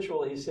Jiao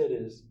ritual, he said,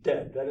 is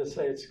dead. That is to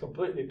say, it's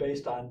completely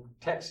based on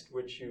text,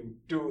 which you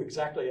do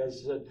exactly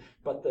as said.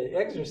 But the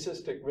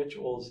exorcistic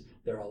rituals,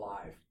 they're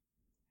alive.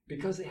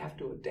 Because they have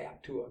to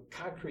adapt to a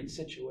concrete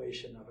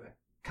situation of a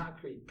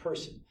concrete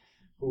person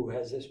who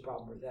has this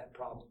problem or that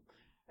problem.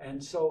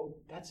 And so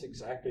that's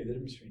exactly the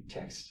difference between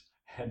text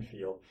and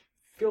field.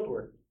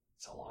 Fieldwork,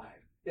 it's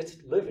alive. It's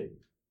living.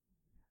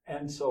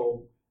 And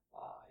so,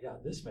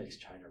 this makes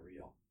China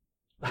real.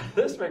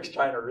 This makes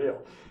China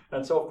real.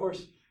 And so, of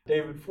course,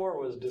 David Ford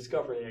was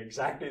discovering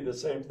exactly the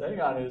same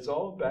thing on his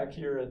own back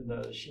here in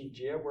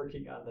Xinjiang,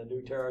 working on the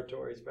new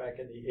territories back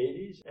in the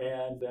 80s.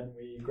 And then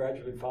we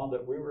gradually found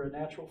that we were a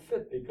natural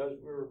fit because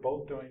we were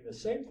both doing the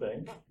same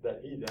thing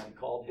that he then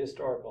called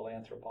historical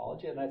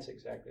anthropology, and that's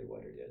exactly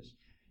what it is.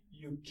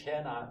 You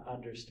cannot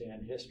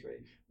understand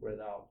history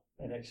without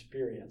an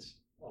experience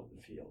of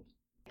the field.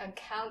 I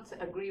can't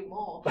agree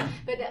more.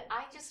 But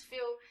I just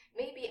feel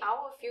maybe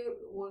our field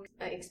work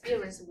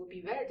experience would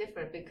be very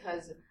different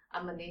because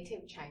I'm a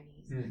native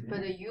Chinese,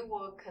 but you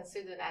were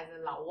considered as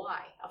a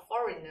Laowai, a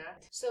foreigner.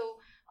 So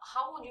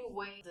how would you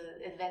weigh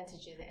the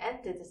advantages and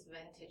the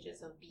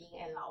disadvantages of being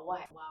a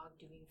Laowai while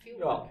doing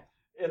field work?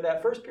 In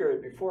that first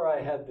period, before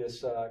I had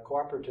this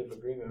cooperative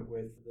agreement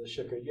with the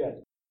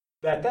Shikuryuan,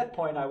 at that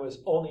point I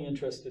was only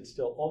interested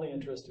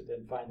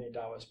in finding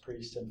Taoist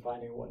priests and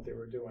finding what they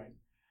were doing.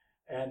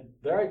 And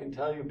there I can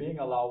tell you, being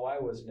a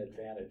Laowai was an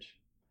advantage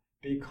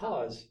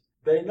because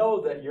they know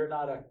that you're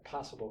not a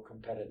possible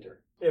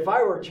competitor. If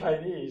I were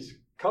Chinese,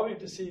 coming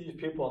to see these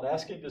people and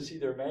asking to see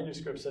their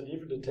manuscripts and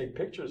even to take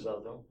pictures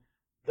of them,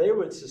 they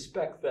would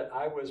suspect that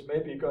I was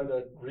maybe going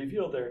to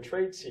reveal their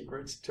trade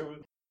secrets to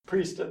the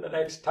priest in the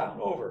next town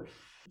over.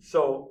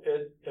 So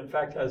it, in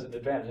fact, has an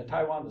advantage. In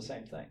Taiwan, the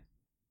same thing.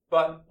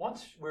 But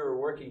once we were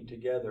working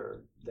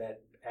together,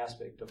 that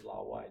aspect of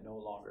Laowai no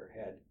longer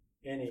had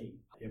any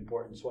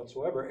importance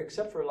whatsoever,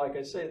 except for, like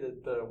I say,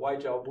 that the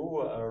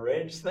Waijiaobu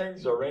arranged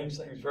things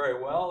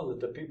very well, that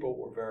the people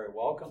were very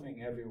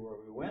welcoming everywhere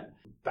we went.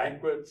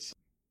 Banquets,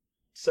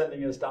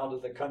 sending us down to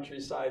the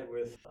countryside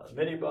with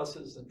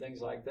minibuses and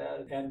things like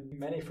that, and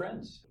many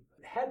friends.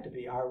 It had to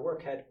be, our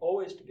work had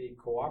always to be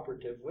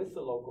cooperative with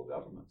the local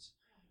governments.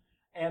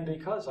 And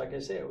because, like I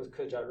say, it was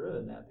Kejaru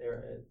in that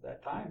era at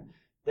that time,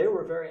 they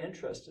were very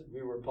interested.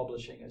 We were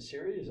publishing a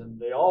series, and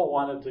they all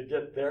wanted to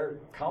get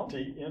their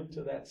county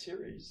into that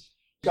series.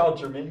 You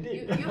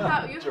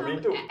have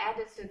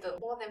edited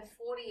more than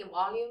 40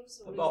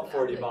 volumes? About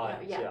 40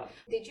 volumes, yeah.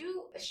 Did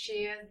you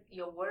share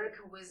your work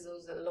with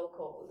those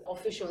local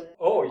officials?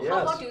 Oh,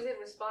 yes. How do they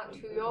respond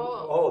to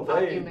your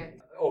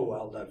argument?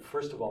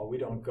 First of all, we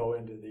don't go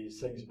into these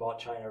things about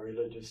China,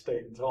 religious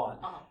state, and so on.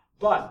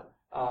 But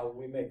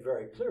we make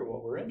very clear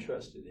what we're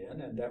interested in,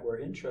 and that we're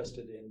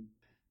interested in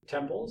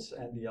temples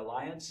and the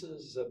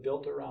alliances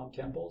built around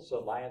temples,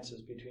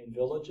 alliances between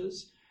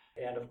villages,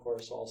 and of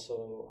course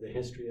also the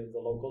history of the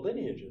local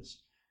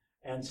lineages.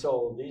 And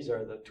so these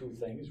are the two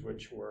things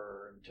which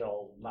were,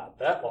 until not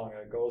that long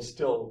ago,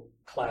 still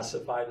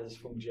classified as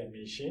Fengjian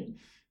Mixin.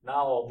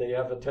 Now they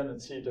have a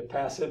tendency to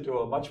pass into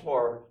a much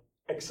more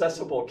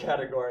accessible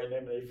category,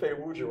 namely Fei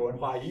Wuzhi and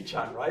Hua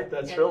Yichan, right?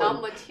 That's really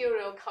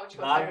non-material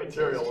cultural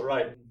non-material,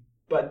 right.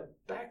 But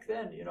back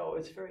then,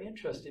 it's very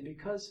interesting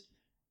because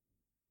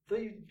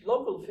the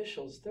local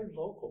officials, they're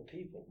local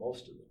people,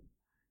 most of them.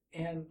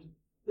 And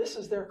this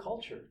is their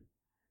culture.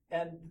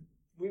 And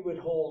we would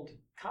hold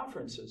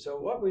conferences. So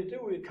what we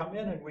do, we come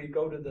in and we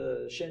go to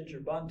the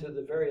Shenjiban, to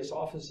the various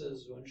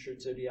offices,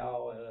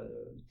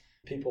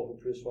 people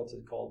who produce what's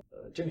it called,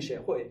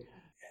 Zhengxiehui.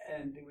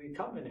 And we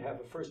come and have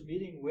a first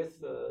meeting with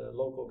the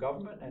local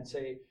government and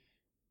say,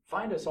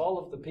 find us all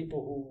of the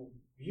people who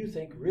you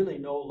think really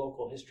know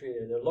local history,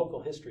 they're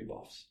local history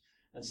buffs.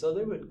 And so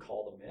they would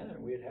call them in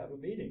and we'd have a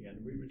meeting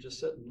and we would just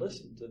sit and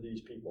listen to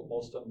these people,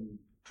 most of them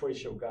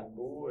Tuishou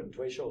Ganbu and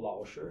Tuishou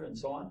Laoshi and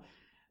so on.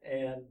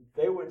 And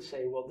they would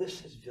say, well,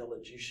 this is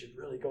village, you should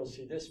really go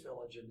see this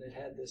village, and it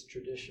had this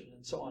tradition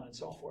and so on and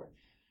so forth.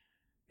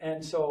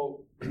 And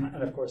so,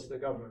 and of course the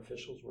government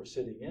officials were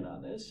sitting in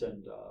on this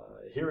and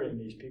hearing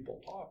these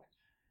people talk.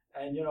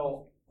 And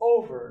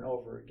over and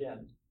over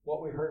again,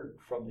 what we heard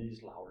from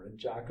these Lao Ren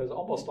Jia, because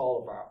almost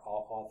all of our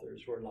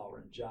authors were Lao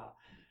Ren Jia,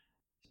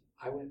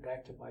 I went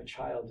back to my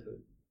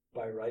childhood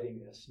by writing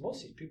this.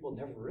 Most of these people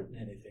never written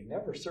anything,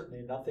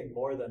 certainly nothing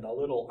more than a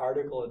little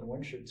article in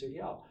Wenshi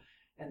Ziyao.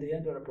 And they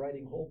ended up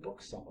writing whole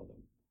books, some of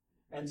them.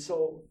 And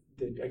so,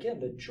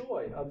 the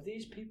joy of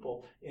these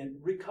people in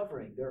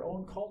recovering their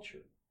own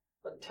culture.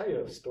 I'll tell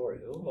you a story,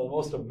 one of the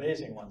most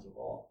amazing ones of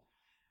all.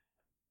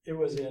 It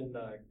was in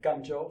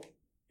Ganzhou,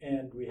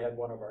 and we had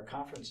one of our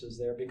conferences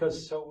there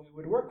so we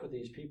would work with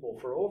these people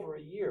for over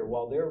a year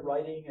while they're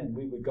writing, and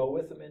we would go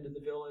with them into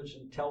the village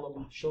and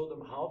show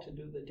them how to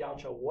do the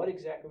Diaoqiao, what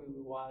exactly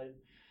we wanted,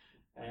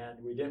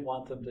 and we didn't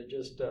want them to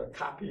just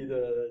copy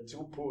the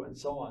Zupu and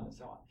so on and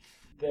so on.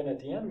 Then at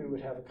the end we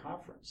would have a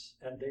conference,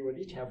 and they would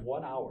each have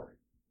 1 hour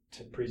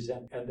to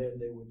present, and then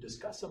they would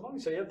discuss among.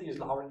 So you have these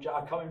Lao Ren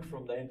Jia coming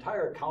from the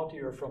entire county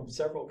or from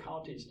several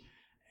counties,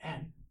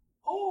 and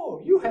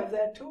oh, you have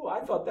that too.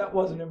 I thought that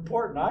wasn't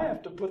important. I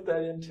have to put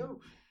that in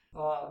too.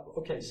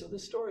 Okay, so the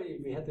story,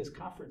 we had this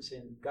conference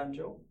in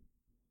Ganzhou,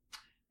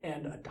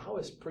 and a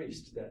Taoist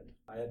priest that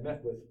I had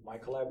met with, my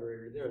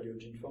collaborator there, Liu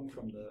Jinfeng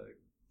from the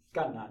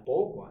Gannan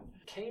Boguan,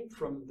 came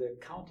from the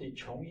county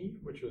Chongyi,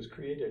 which was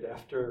created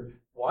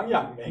after Wang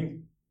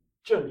Yangming,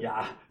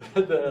 Zhenya,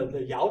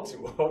 the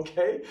Yaozu,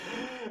 okay?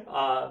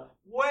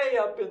 Way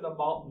up in the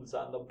mountains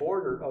on the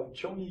border of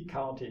Chongyi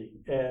County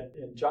and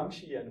in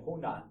Jiangxi and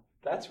Hunan.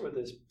 That's where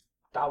this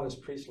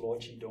Taoist priest Luo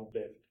Qidong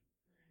lived.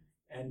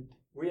 And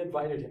we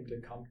invited him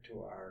to come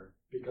to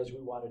because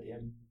we wanted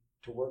him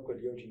to work with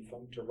Liu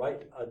Jifeng to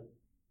write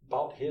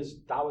about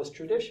his Taoist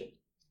tradition.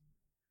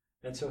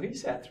 And so he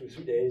sat through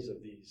 3 days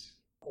of these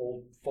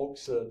old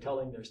folks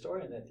telling their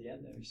story, and at the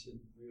end they said,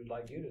 we would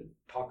like you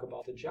to talk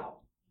about the Jiao.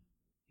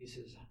 He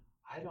says,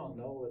 I don't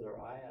know whether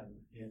I am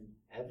in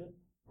heaven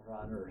or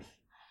on earth.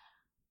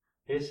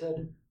 He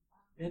said,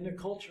 in the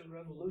Cultural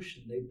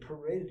Revolution, they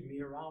paraded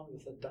me around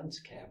with a dunce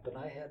cap, and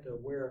I had to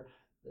wear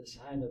the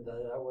sign that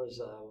I was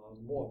a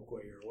mo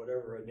gui or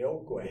whatever, a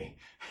niu gui.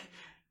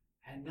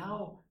 And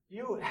now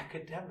you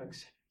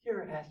academics,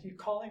 you're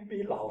calling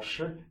me Lao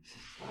Shi.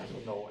 I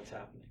don't know what's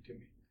happening to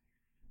me.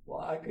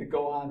 Well, I could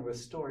go on with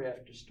story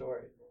after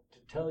story to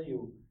tell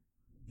you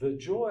the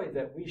joy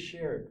that we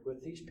shared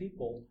with these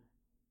people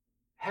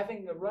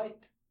having the right,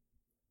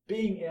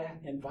 being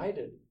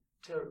invited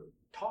to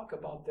talk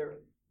about their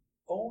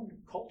own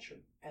culture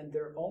and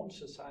their own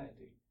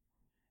society.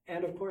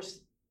 And of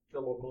course, the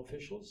local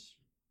officials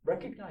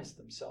recognized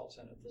themselves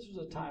in it. This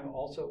was a time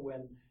also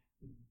when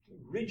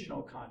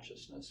regional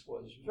consciousness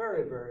was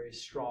very, very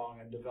strong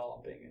and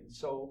developing. And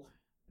so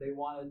they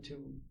wanted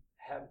to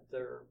have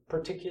their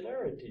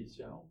particularities,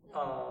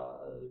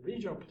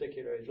 regional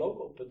particularities,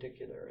 local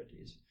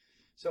particularities.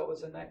 So it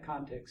was in that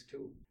context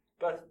too.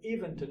 But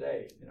even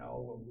today,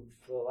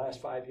 for the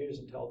last 5 years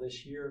until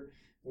this year,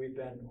 we've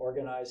been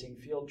organizing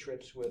field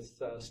trips with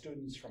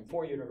students from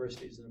 4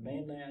 universities in the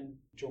mainland,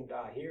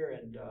 Zhongda here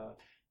and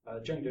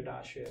Zhengde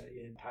Daxue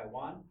in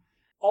Taiwan.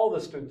 All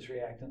the students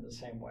react in the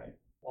same way.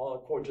 I'll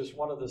quote just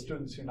one of the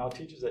students who now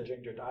teaches at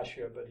Zhengde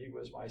Daxue, but he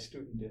was my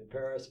student in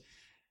Paris.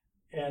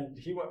 And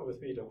he went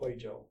with me to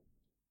Huizhou.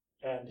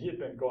 And he had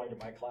been going to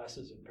my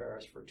classes in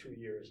Paris for 2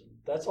 years. And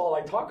that's all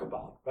I talk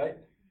about, right?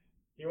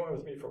 He went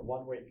with me for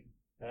 1 week.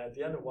 And at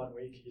the end of 1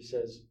 week, he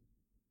says,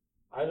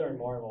 I learned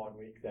more in 1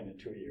 week than in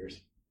 2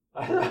 years.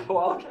 I thought,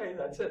 well, okay,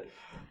 that's it.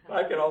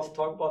 I could also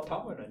talk about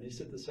Taomen. And he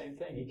said the same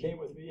thing. He came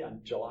with me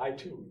on July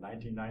 2,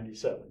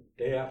 1997,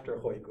 day after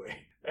Huigui.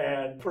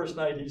 And first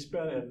night he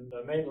spent in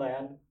the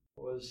mainland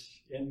was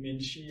in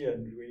Minxi,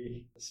 and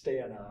we stay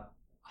in a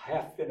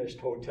half-finished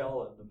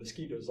hotel, and the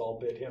mosquitoes all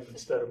bit him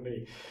instead of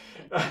me.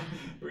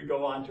 We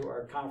go on to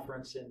our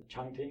conference in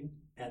Changting,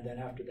 and then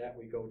after that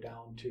we go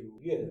down to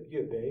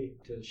Yuebei,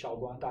 to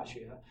Shaoguang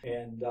Daxue,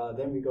 and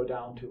then we go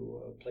down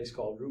to a place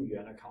called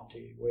Ruyuan, a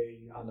county way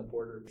on the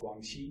border of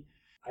Guangxi.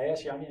 I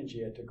asked Yang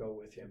Yanjie to go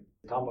with him,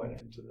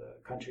 Taomen, to the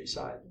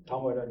countryside.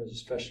 Taomen is a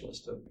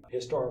specialist of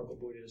historical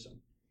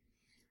Buddhism.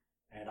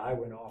 And I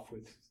went off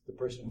with the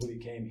person who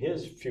became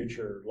his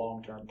future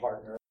long-term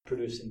partner,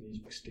 producing these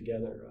books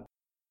together,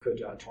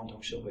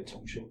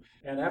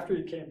 And after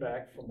he came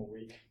back from a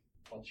week,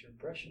 what's your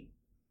impression?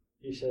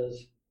 He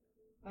says,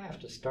 I have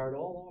to start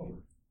all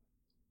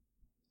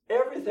over.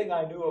 Everything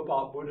I knew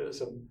about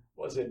Buddhism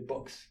was in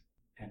books,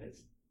 and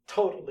it's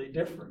totally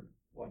different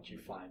what you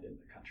find in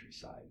the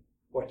countryside,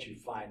 what you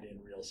find in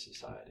real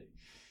society.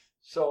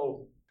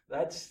 So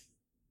that's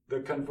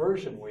the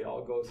conversion we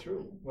all go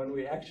through when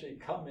we actually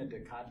come into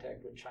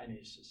contact with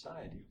Chinese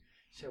society.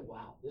 You say,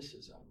 wow, this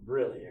is a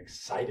really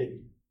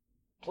exciting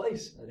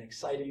place, an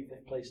exciting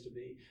place to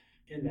be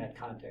in that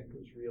contact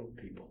with real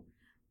people.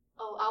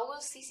 Oh, our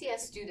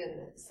CCS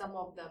students, some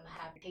of them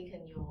have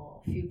taken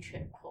your field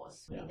trip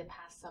course in the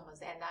past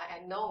summers, and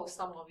I know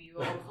some of you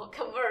are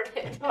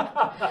converted,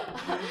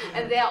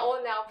 and they are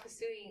all now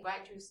pursuing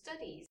graduate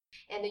studies.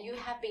 And you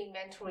have been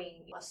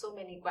mentoring so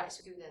many grad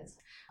students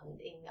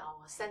in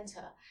our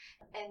center.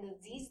 And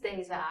these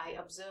days, I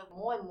observe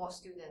more and more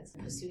students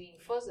pursuing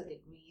further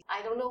degrees.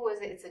 I don't know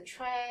whether it's a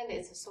trend,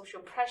 it's a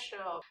social pressure,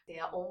 or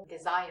their own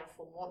desire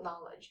for more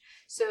knowledge.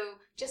 So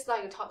just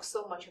like you talk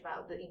so much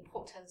about the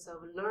importance of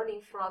learning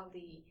from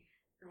the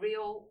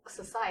real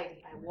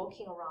society by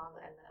walking around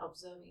and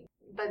observing.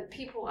 But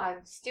people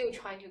are still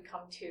trying to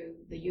come to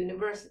the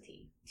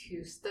university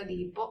to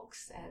study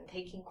books and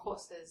taking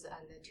courses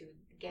and to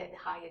get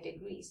higher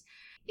degrees.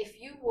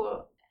 If you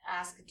were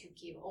asked to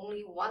give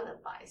only one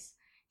advice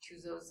to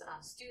those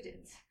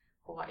students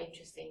who are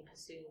interested in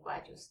pursuing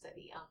graduate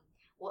study,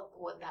 what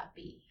would that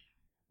be?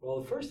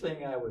 Well, the first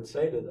thing I would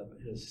say to them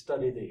is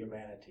study the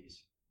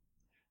humanities.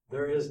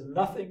 There is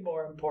nothing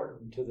more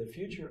important to the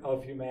future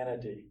of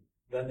humanity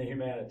than the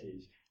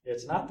humanities.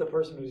 It's not the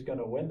person who's going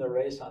to win the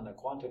race on the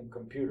quantum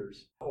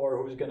computers or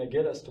who's going to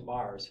get us to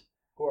Mars,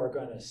 who are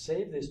going to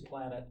save this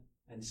planet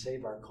and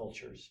save our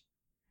cultures.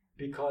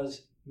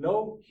 Because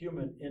no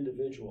human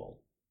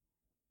individual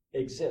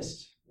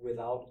exists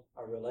without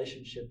a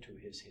relationship to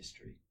his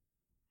history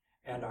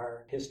and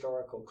our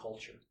historical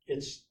culture.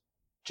 It's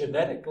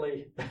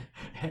genetically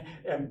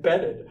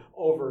embedded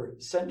over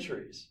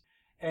centuries.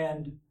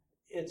 And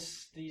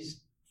it's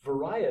these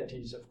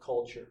varieties of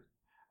culture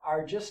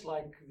are just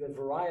like the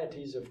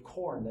varieties of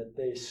corn that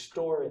they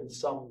store in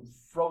some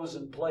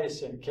frozen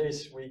place in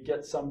case we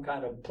get some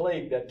kind of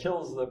plague that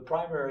kills the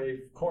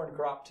primary corn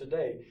crop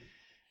today.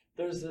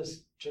 There's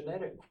this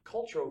genetic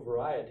cultural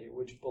variety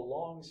which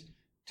belongs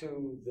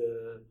to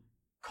the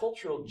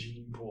cultural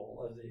gene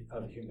pool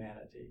of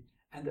humanity,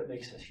 and that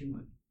makes us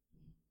human.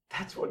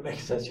 That's what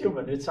makes us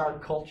human. It's our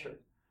culture.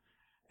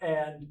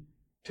 And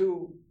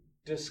to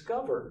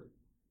discover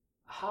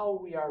how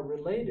we are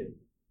related,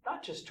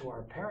 not just to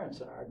our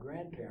parents and our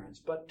grandparents,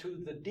 but to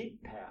the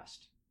deep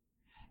past,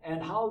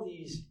 and how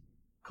these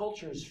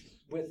cultures,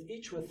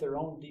 each with their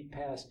own deep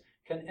past,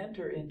 can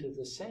enter into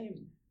the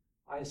same,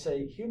 I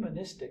say,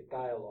 humanistic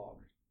dialogue.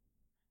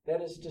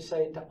 That is to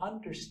say, to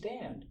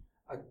understand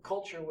a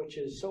culture which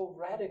is so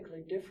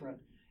radically different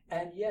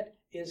and yet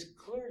is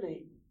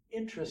clearly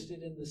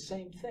interested in the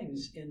same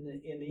things in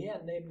the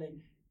end,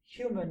 namely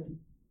human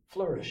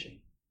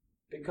flourishing.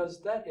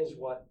 Because that is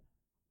what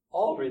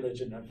all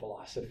religion and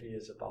philosophy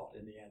is about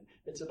in the end.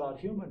 It's about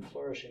human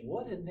flourishing.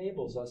 What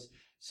enables us,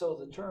 so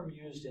the term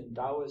used in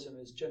Taoism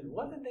is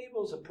what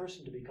enables a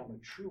person to become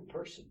a true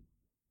person?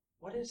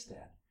 What is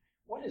that?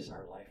 What is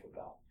our life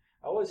about?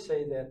 I always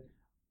say that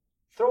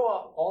throw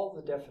out all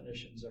the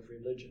definitions of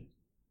religion.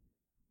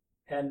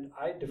 And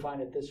I define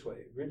it this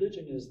way.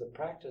 Religion is the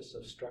practice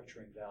of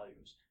structuring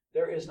values.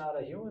 There is not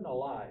a human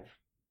alive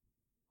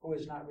who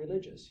is not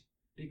religious.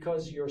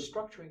 Because your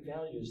structuring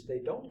values, they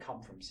don't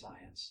come from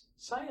science.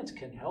 Science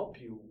can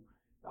help you,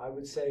 I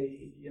would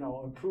say,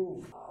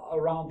 improve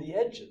around the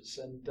edges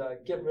and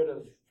get rid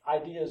of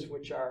ideas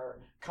which are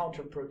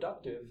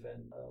counterproductive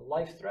and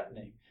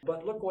life-threatening.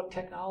 But look what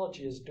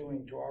technology is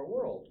doing to our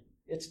world.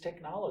 It's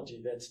technology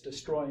that's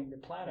destroying the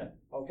planet.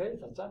 Okay,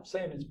 I'm not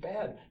saying it's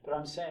bad, but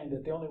I'm saying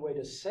that the only way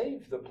to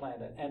save the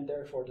planet and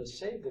therefore to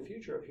save the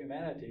future of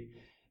humanity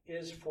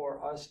is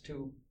for us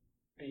to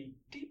be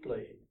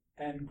deeply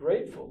and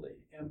gratefully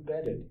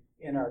embedded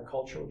in our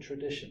cultural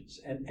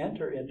traditions and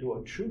enter into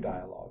a true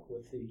dialogue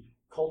with the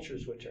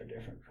cultures which are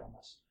different from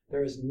us.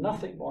 There is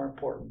nothing more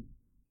important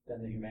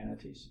than the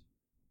humanities.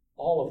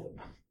 All of them.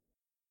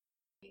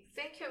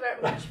 Thank you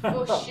very much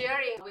for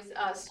sharing with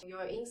us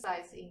your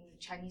insights in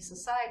Chinese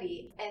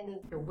society and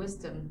your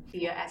wisdom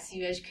here at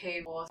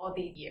CUHK for all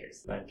these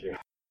years. Thank you.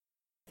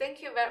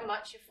 Thank you very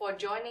much for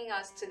joining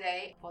us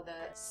today for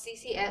the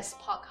CCS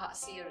podcast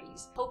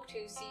series. Hope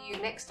to see you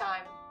next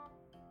time.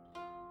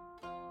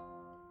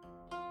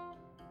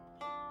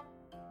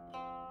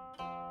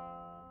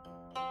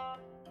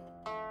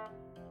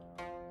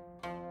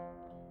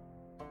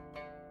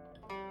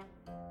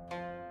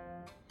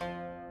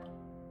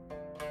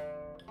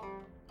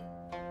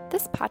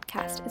 This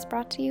podcast is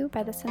brought to you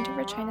by the Center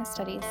for China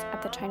Studies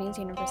at the Chinese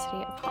University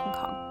of Hong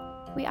Kong.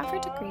 We offer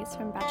degrees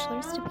from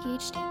bachelor's to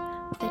PhD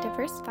with a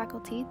diverse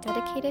faculty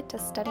dedicated to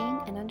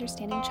studying and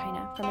understanding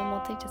China from a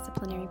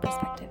multidisciplinary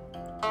perspective.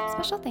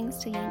 Special thanks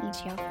to Yan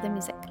Yiqiao for the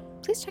music.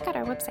 Please check out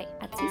our website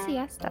at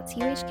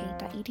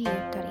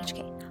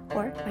ccs.cuhk.edu.hk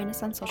or find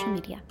us on social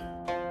media.